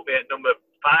put me at number 5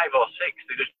 or 6.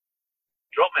 They just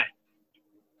dropped me.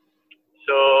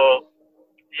 So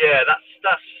yeah, that's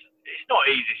it's not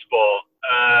easy sport.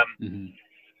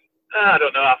 I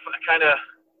don't know. I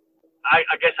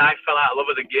guess I fell out of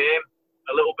love with the game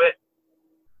a little bit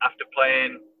after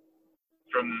playing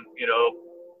from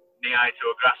knee high to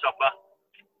a grasshopper.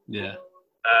 Yeah.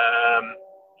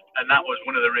 And that was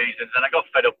one of the reasons. And I got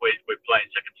fed up with playing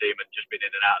second team and just being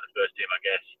in and out of the first team, I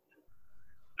guess.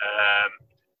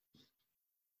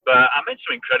 But I made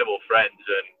some incredible friends,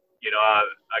 and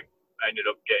I ended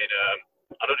up getting.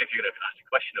 I don't know if you're going to ask a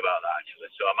question about that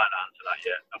actually, so I might not answer that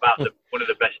yet. About one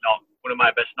of my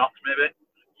best knocks, maybe.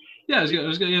 Yeah, I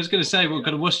was going to say,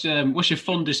 what's your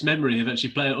fondest memory of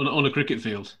actually playing on a cricket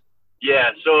field?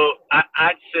 Yeah, so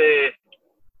I'd say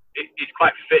it's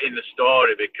quite fitting the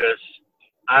story because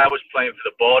I was playing for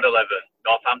the Board 11,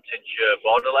 Northamptonshire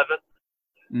Board 11,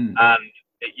 and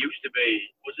it used to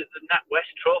be, was it the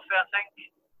NatWest Trophy, I think,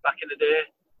 back in the day?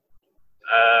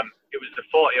 It was the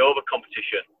 40 over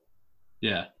competition.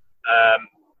 Yeah.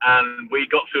 And we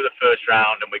got through the first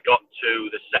round and we got to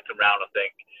the second round, I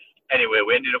think. Anyway,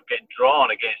 we ended up getting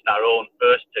drawn against our own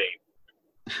first team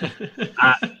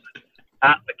at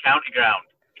the county ground.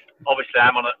 Obviously,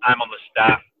 I'm on the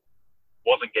staff.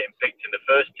 Wasn't getting picked in the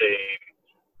first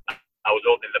team. I was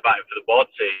opening the batting for the board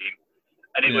team,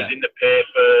 and it was in the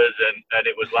papers, and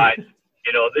it was like,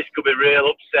 this could be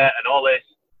real upset and all this.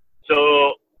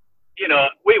 So,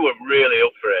 we were really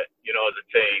up for it, as a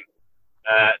team.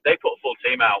 They put a full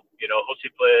team out.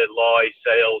 Hussey played, Lloyd,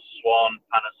 Sales, Swan,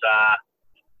 Panasar,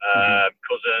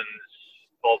 Cousins,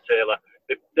 Paul Taylor.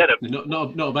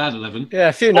 Not a bad 11. Yeah,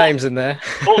 a few names in there.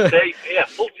 Full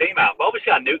team out. But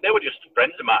obviously, I knew they were just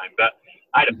friends of mine, but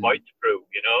I had a point to prove,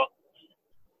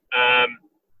 And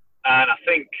I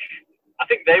think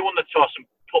they won the toss and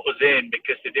put us in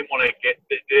because they didn't want to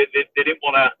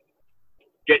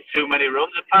get too many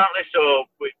runs apparently. So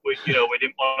we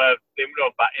didn't want to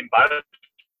embarrass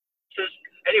us.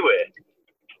 Anyway,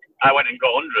 I went and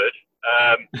got 100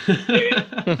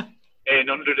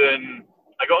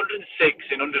 I got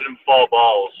 106 in 104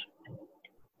 balls.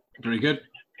 Very good.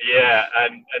 Yeah,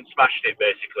 and smashed it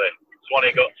basically.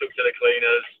 Swanee got took to the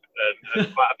cleaners and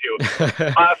quite a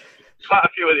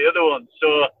few of the other ones.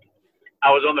 So I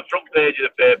was on the front page of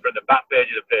the paper and the back page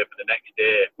of the paper the next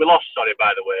day. We lost, sorry,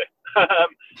 by the way.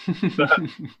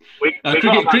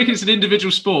 Cricket's an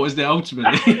individual sport, isn't it,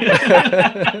 ultimately?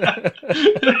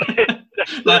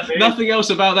 Nothing else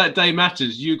about that day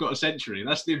matters. You got a century.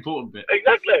 That's the important bit.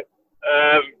 Exactly.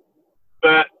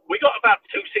 But we got about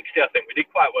 260, I think. We did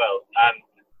quite well. And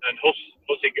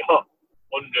Hussey got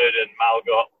 100 and Mal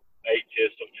got 80 or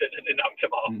something, and they knocked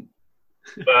him off.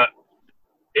 But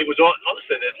it was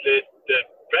honestly, the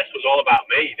press was all about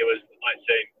me. There was like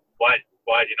saying, why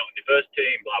are you not in the first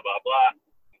team, blah, blah, blah.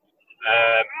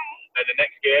 And the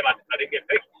next game, I didn't get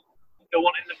picked. Still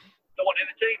wanting the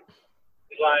team.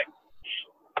 It's like,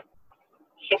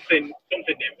 something didn't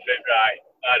fit right.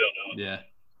 I don't know. Yeah.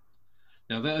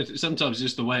 Now, sometimes it's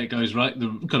just the way it goes, right? The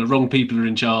kind of wrong people are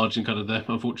in charge, and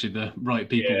unfortunately, the right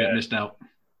people get missed out.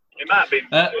 It might have been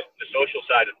the social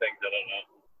side of things. I don't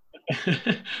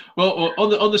know. Well,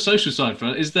 on the social side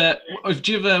front, is there?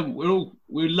 Do you ever?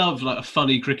 We love like a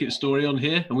funny cricket story on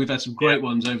here, and we've had some great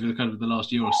ones over the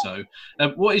last year or so.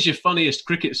 What is your funniest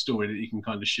cricket story that you can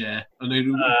kind of share? I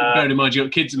know, bearing in mind you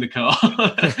got kids in the car.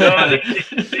 No,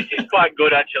 this is quite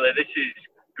good actually. This is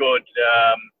good.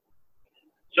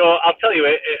 So I'll tell you,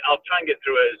 I'll try and get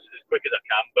through it as quick as I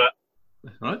can. But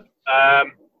right.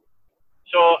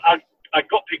 So I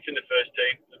got picked in the first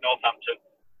team at Northampton.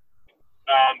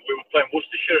 We were playing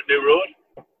Worcestershire at New Road.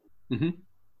 Mm-hmm.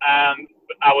 And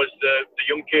I was the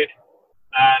young kid.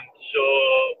 And so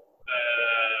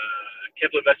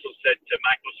Kevlar Vessel said to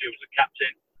Mike Hussey, who was the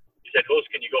captain, he said, Huss,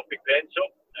 can you go pick Paynter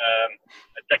up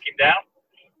and take him down?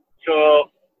 So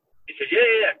he said,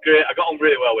 yeah, great. I got on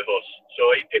really well with Huss.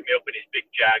 So he picked me up in his big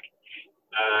Jag.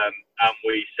 And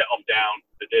we set off down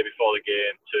the day before the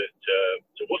game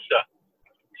to Worcester.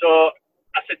 So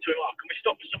I said to him, can we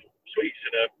stop for some sweets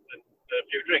and a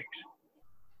few drinks?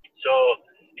 So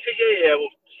he said, yeah,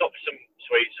 we'll stop for some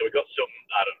sweets. So we got some,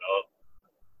 I don't know,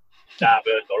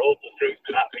 Starburst or Opal fruits,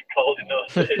 that might be called in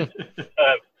those days,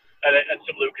 and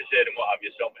some Lucasade and what have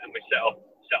you. So and we set off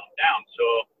down. So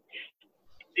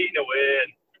eating away,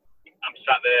 and I'm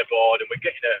sat there bored, and we're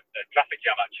getting a traffic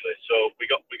jam actually. So we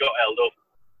got held up,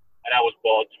 and I was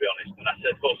bored to be honest. And I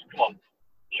said, "Boss, come on,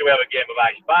 shall we have a game of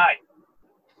I Spy?"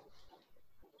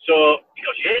 So he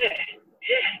goes, yeah,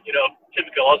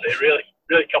 typical Aussie, really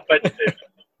competitive.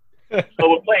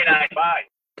 So we're playing I Spy.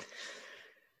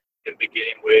 And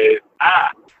beginning with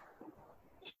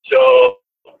So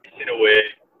it's in a way,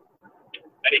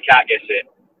 and he can't guess it.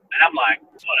 And I'm like,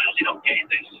 how's he not getting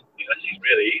this? This is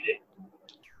really easy.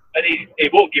 And he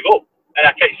won't give up. And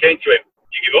I kept saying to him,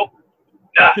 "Do you give up?"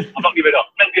 Nah, I'm not giving up.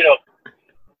 I'm not giving up.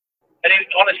 And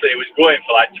honestly, it was going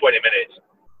for like 20 minutes.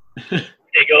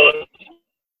 He goes,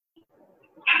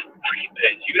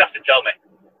 you're going to have to tell me.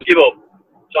 Give up.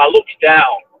 So I looked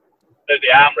down at the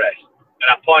armrest and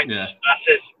I point and I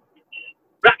says,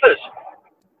 rappers.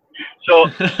 So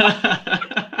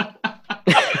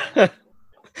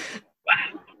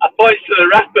I point to the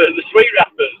rappers, the sweet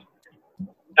rappers,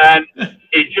 and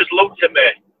he just looked at me,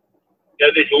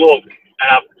 this look,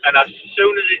 and as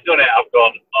soon as he's done it, I've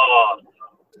gone,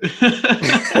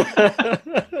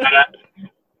 and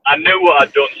I knew what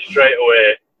I'd done straight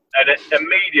away, and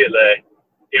immediately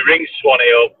he rings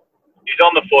Swanee up. He's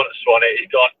on the phone to Swanee. He's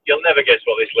gone, you'll never guess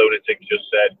what this lunatic just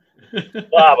said.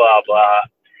 Blah, blah, blah.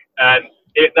 And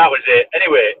that was it.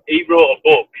 Anyway, he wrote a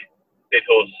book, did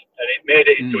Huss, and it made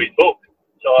it into his book.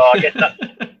 So I guess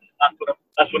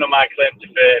that's one of my claims to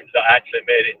fame, that I actually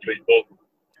made it into his book.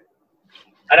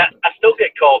 And I still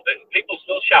get called, people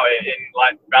still shout it in,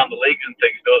 like, around the leagues and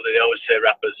things, don't they? They always say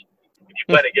rappers. If you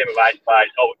play a game of I Spy,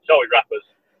 it's always rappers.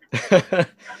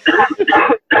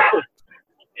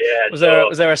 Yeah.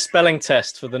 Was there a spelling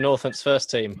test for the Northants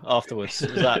first team afterwards?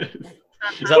 Is that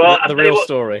the real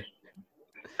story?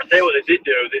 I'll tell you what they did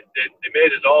do. They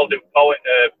made us all do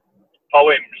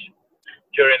poems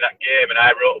during that game, and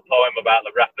I wrote a poem about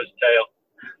the rapper's tale,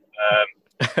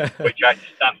 which I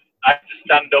had to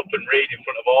stand up and read in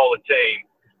front of all the team.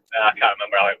 I can't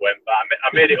remember how it went, but I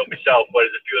made it up myself.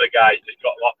 Whereas a few of the guys just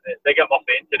got off the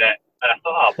internet, and I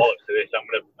thought, oh, bollocks to this! I'm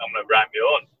gonna write my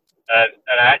own.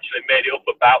 And I actually made it up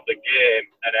about the game,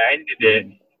 and I ended it.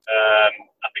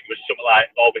 I think it was something like,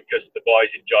 "Oh, because the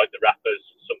boys enjoyed the rappers,"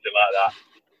 something like that.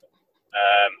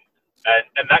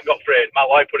 And that got framed. My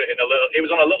wife put it in it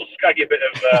was on a little scraggy bit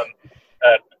of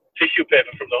tissue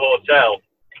paper from the hotel,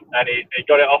 and he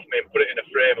got it off me and put it in a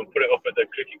frame and put it up at the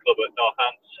cricket club at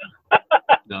Northants.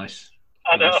 Nice.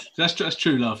 I know. That's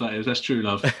true love. That is. That's true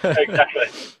love. Exactly.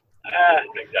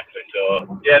 Exactly.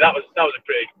 So yeah, that was a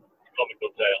pretty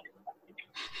comical tale.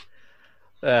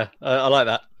 Yeah, I like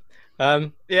that.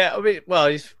 Yeah, I mean, well,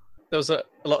 there was a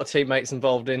lot of teammates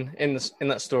involved in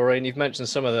that story, and you've mentioned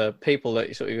some of the people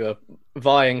that you were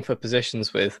vying for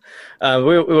positions with.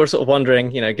 We were sort of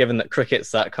wondering, given that cricket's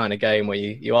that kind of game where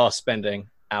you are spending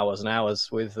hours and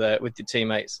hours with your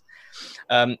teammates,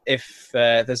 if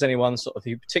there's anyone sort of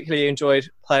you particularly enjoyed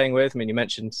playing with. I mean, you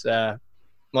mentioned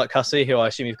Mike Hussey, who I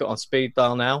assume you've got on speed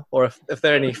dial now, or if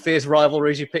there are any fierce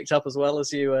rivalries you picked up as well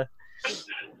as you.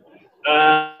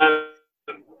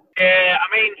 Yeah, I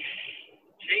mean,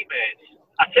 teammates.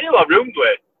 I tell you who I roomed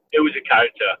with. It was a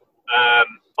character.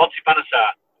 Monty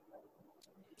Panesar.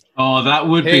 Oh, that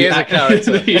would be. He is a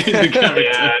character. He is a character.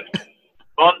 Yeah.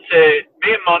 Monty,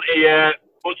 me and Monty,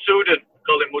 Mutsuden,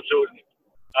 called him Mutsuden.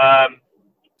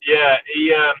 He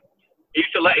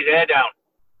used to let his hair down.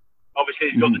 Obviously,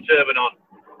 he's got the turban on.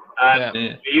 And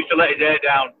he used to let his hair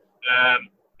down.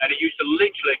 And it used to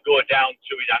literally go down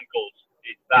to his ankles.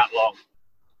 It's that long.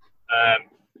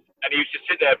 And he used to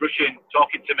sit there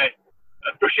talking to me,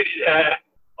 brushing his hair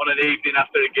on an evening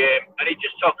after a game, and he'd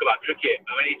just talk about cricket.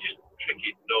 I mean, he just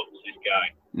cricket nuts, this guy.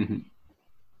 Mm-hmm.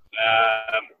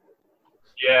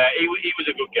 He was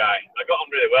a good guy. I got on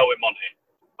really well with Monty.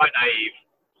 Quite naive,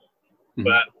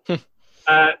 but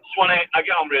Swanee, I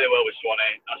get on really well with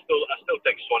Swanee. I still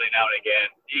take Swanee now and again.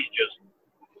 He's just,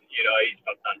 he's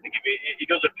fantastic. He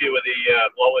does a few of the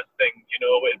blowers things,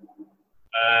 with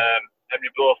Henry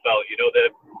Blofeld,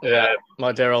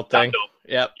 my dear old thing.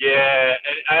 Yep. Yeah,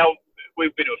 and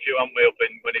we've been to a few, haven't we,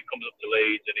 when he comes up to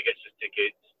Leeds and he gets his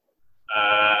tickets.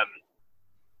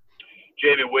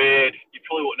 Jamie Wade, you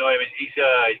probably won't know him. He's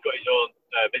got his own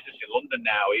business in London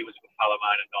now. He was a pal of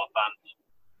mine at Northants.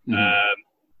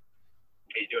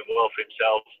 He's doing well for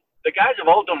himself. The guys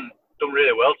have all done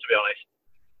really well, to be honest.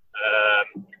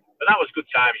 But that was good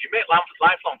times. You make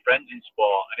lifelong friends in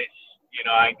sport, and it's,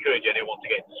 I encourage anyone to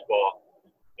get into sport.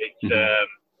 It's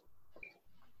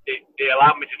it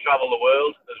allowed me to travel the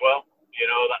world as well.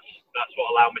 That's what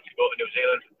allowed me to go to New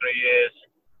Zealand for 3 years,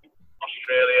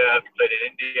 Australia, played in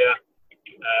India,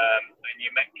 and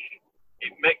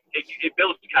it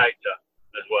builds character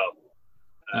as well.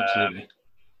 Absolutely.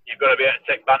 You've got to be able to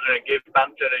take banter and give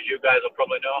banter, as you guys will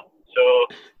probably know. So.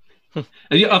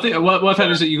 I think what I've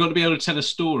found is that you've got to be able to tell a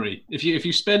story. If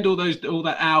you spend all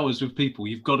that hours with people,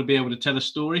 you've got to be able to tell a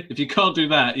story. If you can't do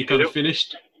that, you're kind of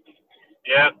finished.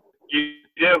 Yeah, you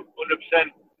do,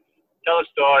 100%. Tell a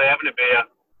story, having a beer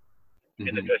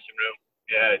in the dressing room.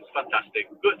 Yeah, it's fantastic.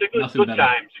 Good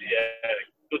times. Yeah,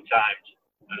 good times.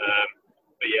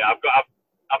 But yeah,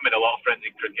 I've made a lot of friends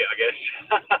in cricket, I guess.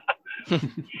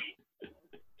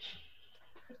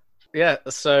 Yeah.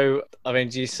 So, I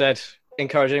mean, you said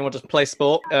encourage anyone to play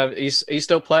sport. Are you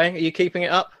still playing? Are you keeping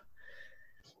it up?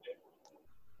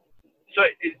 So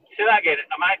say that again.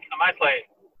 Am I playing?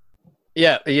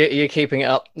 Yeah, you're keeping it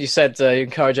up. You said you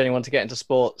encourage anyone to get into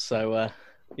sports, so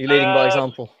you're leading by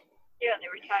example. You only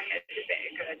retired a bit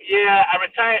ago. Yeah, I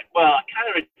retired. Well, I kind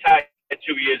of retired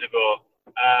 2 years ago,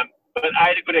 but I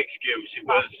had a good excuse. It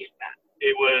was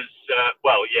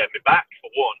my back for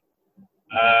one,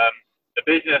 the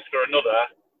business for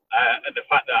another, and the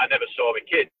fact that I never saw my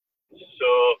kids. So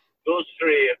those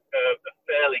three are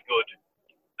fairly good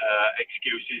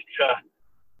excuses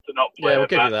to not play. Yeah, we'll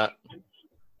give you that.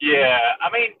 Yeah,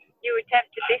 I mean, you were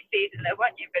tempted this season, though,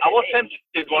 weren't you? But I was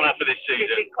tempted one after this season.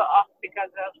 You've been cut off because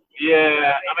of.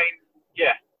 Yeah, I mean,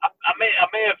 yeah, I may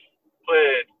have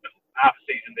played half a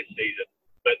season this season,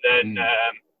 but then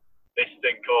this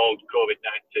thing called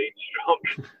COVID-19 struck.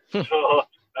 So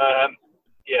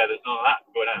yeah, there's none of that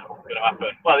going to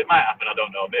happen. Well, it might happen. I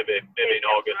don't know. Maybe in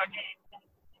August.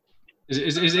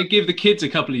 Is it give the kids a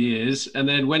couple of years, and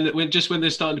then when they're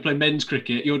starting to play men's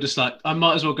cricket, you're just like, I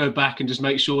might as well go back and just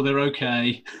make sure they're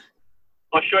okay.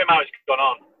 I'll show him how it's gone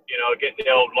on. You know, get the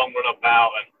old long run up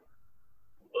out and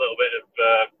a little bit of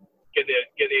get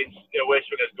the waist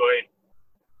swingers going.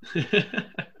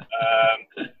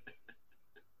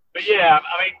 But yeah,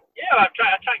 I mean, yeah, I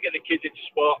try and get the kids into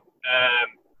sport,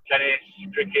 tennis,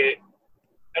 cricket,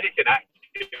 anything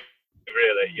active,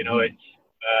 really. You know, it's.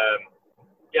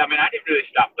 Yeah, I mean, I didn't really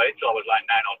start playing until I was like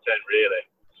 9 or 10, really.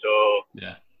 So,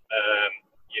 yeah,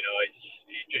 you know, it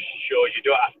just shows you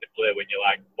don't have to play when you're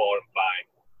like 4 and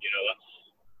 5. You know, that's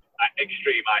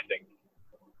extreme, I think.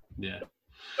 Yeah.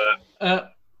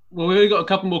 But, well, we've only got a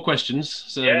couple more questions,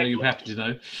 so yeah, you're happy to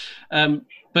know.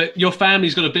 But your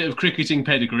family's got a bit of cricketing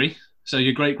pedigree. So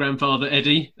your great-grandfather,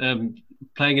 Eddie,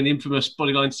 playing an infamous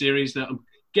Bodyline series that I'm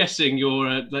guessing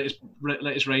your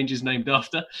latest range is named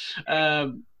after.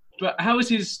 But how has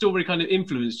his story kind of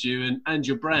influenced you and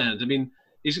your brand? I mean,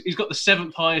 he's got the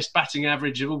 7th highest batting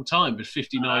average of all time with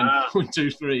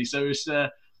 59.23. So it's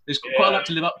quite a lot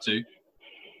to live up to.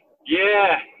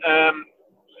 Yeah.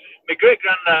 My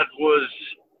great-granddad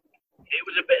it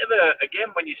was a bit of again,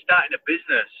 when you're starting a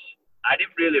business, I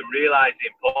didn't really realise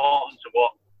the importance of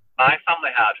what my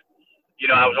family had. You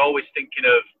know, I was always thinking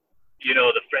of, you know,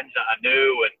 the friends that I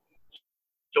knew and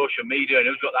social media and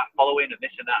who's got that following and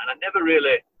this and that. And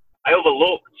I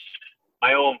overlooked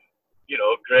my own, you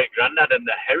know, great-granddad and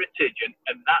the heritage,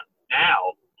 and that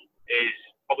now is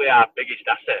probably our biggest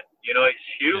asset. You know, it's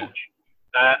huge.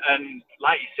 Yeah. And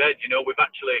like you said, you know, we've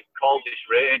actually called this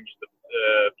range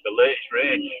the latest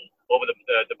range over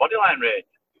the Bodyline range.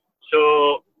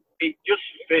 So it just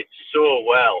fits so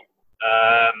well.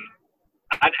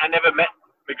 I never met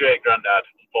my great-granddad,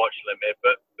 unfortunately, mate,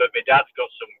 but my dad's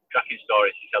got some cracking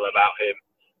stories to tell about him,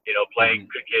 you know, playing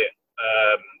cricket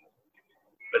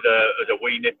as a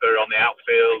wee nipper on the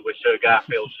outfield with Sir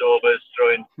Garfield Sobers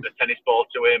throwing the tennis ball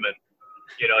to him, and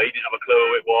you know he didn't have a clue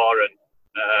who it was, and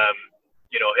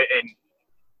you know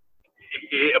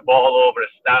he hit a ball over a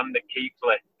stand at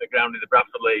Keighley, the ground in the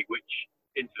Bradford League, which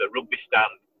into the rugby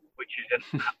stand, which is an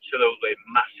absolutely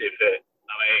massive hit.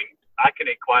 I mean, I can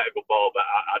hit quite a good ball, but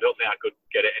I don't think I could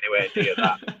get it anywhere near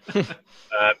that.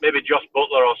 Maybe Josh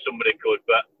Butler or somebody could,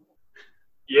 but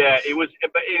yeah, he was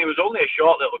only a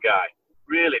short little guy.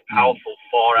 Really powerful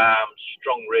forearms,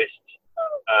 strong wrists.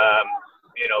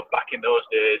 You know, back in those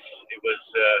days, it was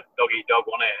dog eat dog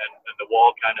on it, and the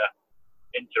war kind of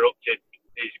interrupted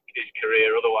his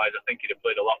career. Otherwise, I think he'd have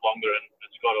played a lot longer and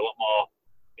scored a lot more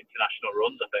international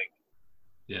runs, I think.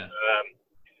 Yeah.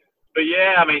 But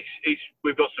yeah, I mean,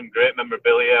 we've got some great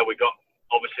memorabilia. We got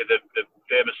obviously the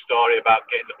famous story about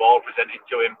getting the ball presented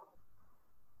to him.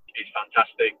 He's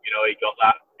fantastic. You know, he got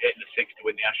that hitting the 6 to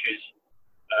win the Ashes.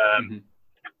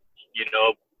 You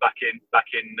know, back in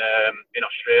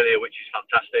Australia, which is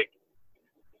fantastic.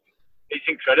 It's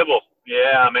incredible.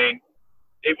 Yeah, I mean,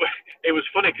 it was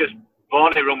funny because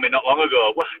Varney rung me not long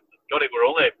ago. Well, God, it were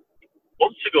only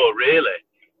months ago, really.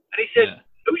 And he said,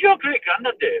 "Who's your great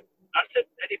granddad, Dave?" I said,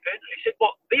 "Eddie Paynter." He said,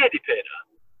 "What? The Eddie Paynter?"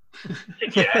 I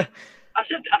said, "Yeah." I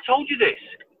said, "I told you this."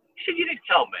 He said, "You didn't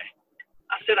tell me."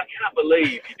 I said, "I can't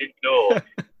believe you didn't know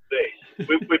this.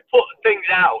 We put things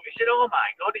out." He said, "Oh my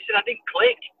God." He said, "I didn't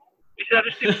click." He said,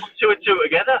 "I just didn't put 2 and 2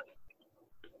 together."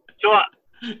 So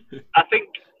I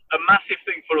think a massive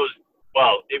thing for us,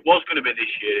 well, it was going to be this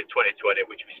year in 2020,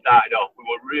 which we started off. We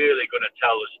were really going to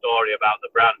tell the story about the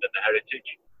brand and the heritage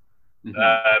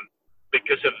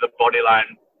because of the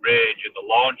Bodyline range and the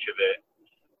launch of it,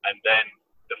 and then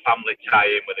the family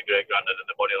tie-in with the Great Granddad and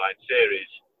the Bodyline series.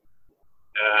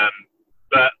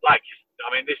 But like,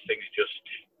 I mean, this thing's just,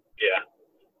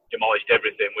 demolished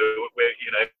everything. We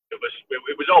you know,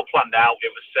 it was all planned out.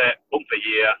 It was set, bumper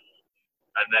year.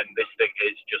 and then this thing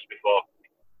hits just before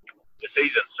the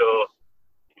season. So.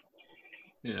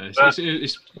 Yeah,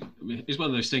 it's one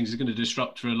of those things that's going to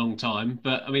disrupt for a long time.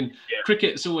 But I mean,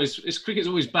 cricket's always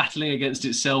battling against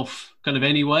itself, kind of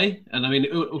anyway. And I mean,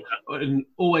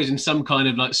 always in some kind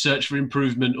of like search for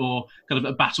improvement or kind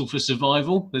of a battle for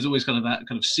survival. There's always kind of that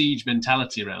kind of siege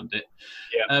mentality around it.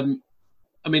 Yeah.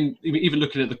 I mean, even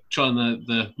looking at the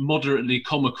moderately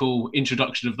comical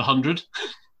introduction of the 100.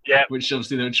 Yeah, which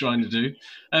obviously they were trying to do.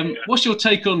 What's your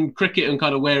take on cricket and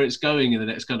kind of where it's going in the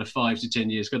next kind of 5 to 10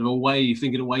 years? Kind of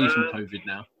thinking away from COVID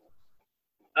now.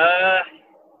 I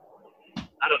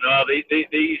don't know.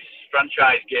 These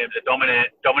franchise games are dominating,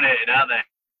 aren't they?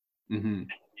 Mm-hmm.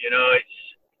 You know,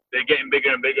 they're getting bigger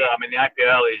and bigger. I mean, the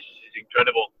IPL is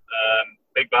incredible.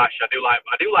 Big Bash. I do like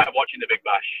watching the Big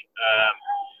Bash.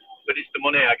 But it's the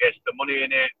money, I guess. The money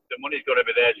in it. The money's got to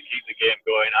be there to keep the game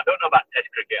going. I don't know about Test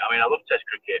cricket. I mean, I love Test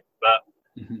cricket, but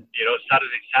you know, sad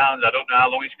as it sounds, I don't know how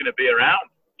long it's going to be around.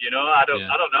 You know, I don't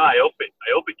know. I hope it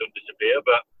doesn't disappear,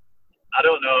 but I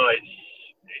don't know.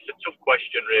 It's a tough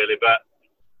question, really. But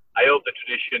I hope the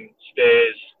tradition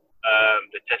stays.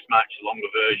 The Test match, the longer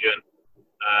version.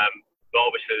 But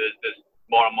obviously, there's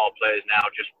more and more players now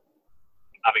just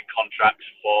having contracts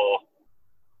for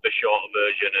the shorter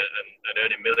version and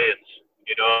earning millions,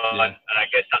 you know, and I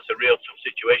guess that's a real tough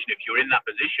situation. If you're in that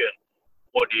position,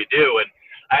 what do you do? And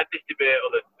I had this debate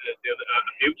a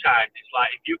few times. It's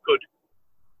like if you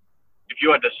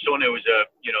had a son who was the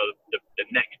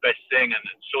next best thing and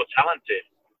so talented,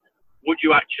 would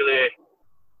you actually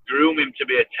groom him to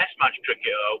be a Test match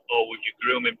cricketer, or would you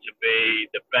groom him to be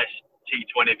the best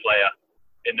T20 player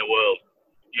in the world?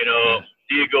 You know,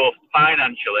 do you go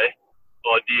financially?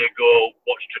 Or do you go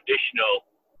what's traditional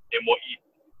in what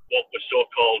was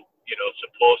so-called, you know,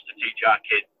 supposed to teach our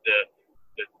kids the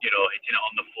you know, hitting it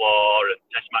on the floor and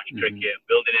Test match cricket,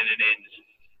 building in and ins.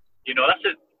 You know,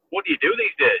 what do you do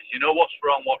these days? You know, what's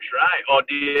wrong, what's right? Or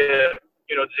do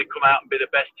you know, does it come out and be the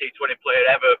best T20 player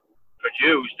ever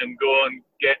produced and go and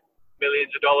get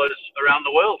millions of dollars around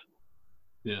the world?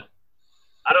 Yeah.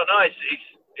 I don't know.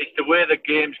 It's the way the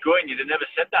game's going. You'd have never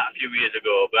said that a few years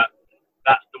ago, but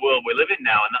that's the world we live in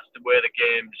now, and that's the way the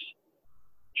game's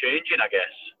changing, I guess.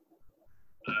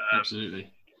 Absolutely.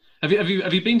 Have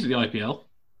you been to the IPL?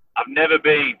 I've never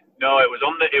been. No, it was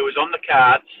on the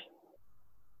cards.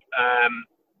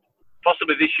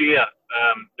 Possibly this year.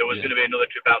 There was going to be another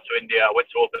trip out to India. I went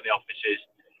to open the offices,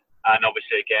 and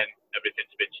obviously again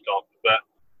everything's been stopped. But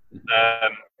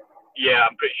I'm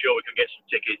pretty sure we can get some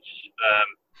tickets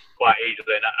quite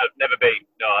easily. And I've never been.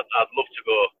 No, I'd love to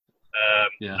go.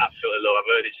 Absolutely love. I've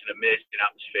heard it's an amazing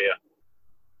atmosphere.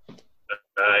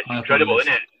 It's incredible,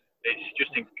 isn't it? It's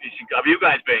just. Have you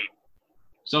guys been?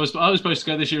 So I was supposed to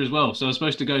go this year as well. So I was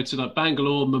supposed to go to like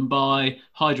Bangalore, Mumbai,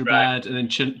 Hyderabad, and then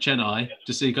Chennai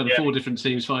to see kind of 5 different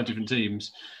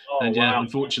teams. Oh, and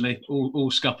unfortunately,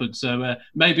 all scuppered. So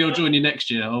maybe I'll join you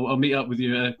next year. I'll meet up with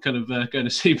you, going to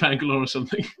see Bangalore or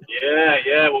something.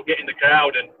 Yeah, we'll get in the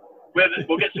crowd and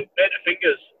we'll get some better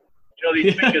fingers. You know,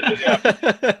 these fingers,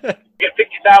 get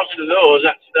 50,000 of those.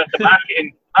 That's a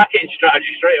marketing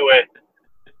strategy straight away.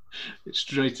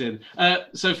 Straight in.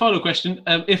 So, final question: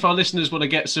 if our listeners want to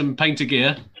get some Paynter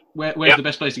gear, where's the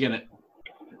best place to get it?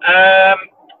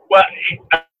 Well,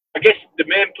 I guess the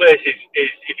main place is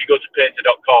if you go to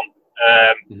Paynter.com.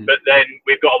 But then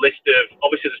we've got a list of,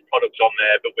 obviously there's products on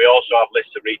there, but we also have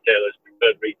lists of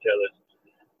preferred retailers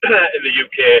in the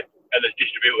UK, and there's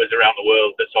distributors around the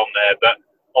world that's on there. But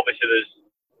obviously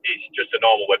it's just a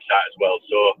normal website as well.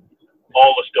 So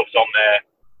all the stuff's on there,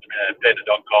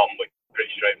 Paynter.com, which is pretty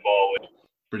straightforward.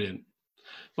 Brilliant.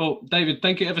 Well, David,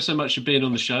 thank you ever so much for being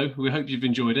on the show. We hope you've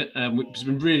enjoyed it. It's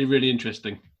been really, really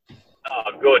interesting.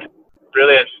 Oh, good.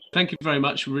 Brilliant. Thank you very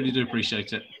much. We really do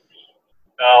appreciate it.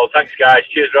 Oh, thanks, guys.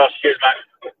 Cheers, Ross. Cheers, Matt.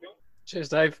 Cheers,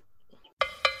 Dave.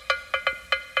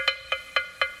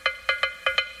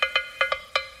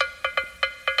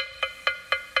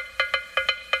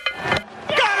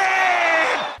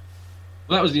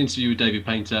 Well, that was the interview with David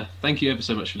Paynter. Thank you ever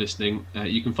so much for listening.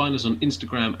 You can find us on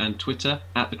Instagram and Twitter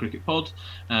 @TheCricketPod.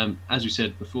 As we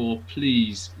said before,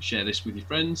 please share this with your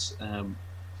friends. A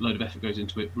load of effort goes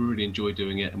into it. We really enjoy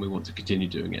doing it, and we want to continue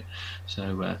doing it.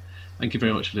 So thank you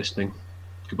very much for listening.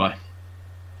 Goodbye.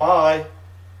 Bye.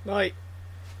 Bye.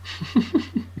 The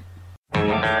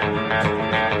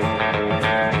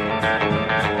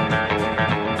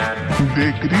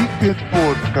Cricket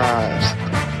Podcast.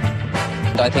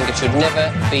 I think it should never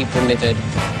be permitted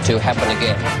to happen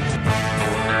again.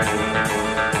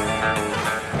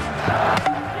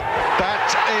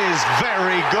 That is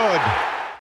very good.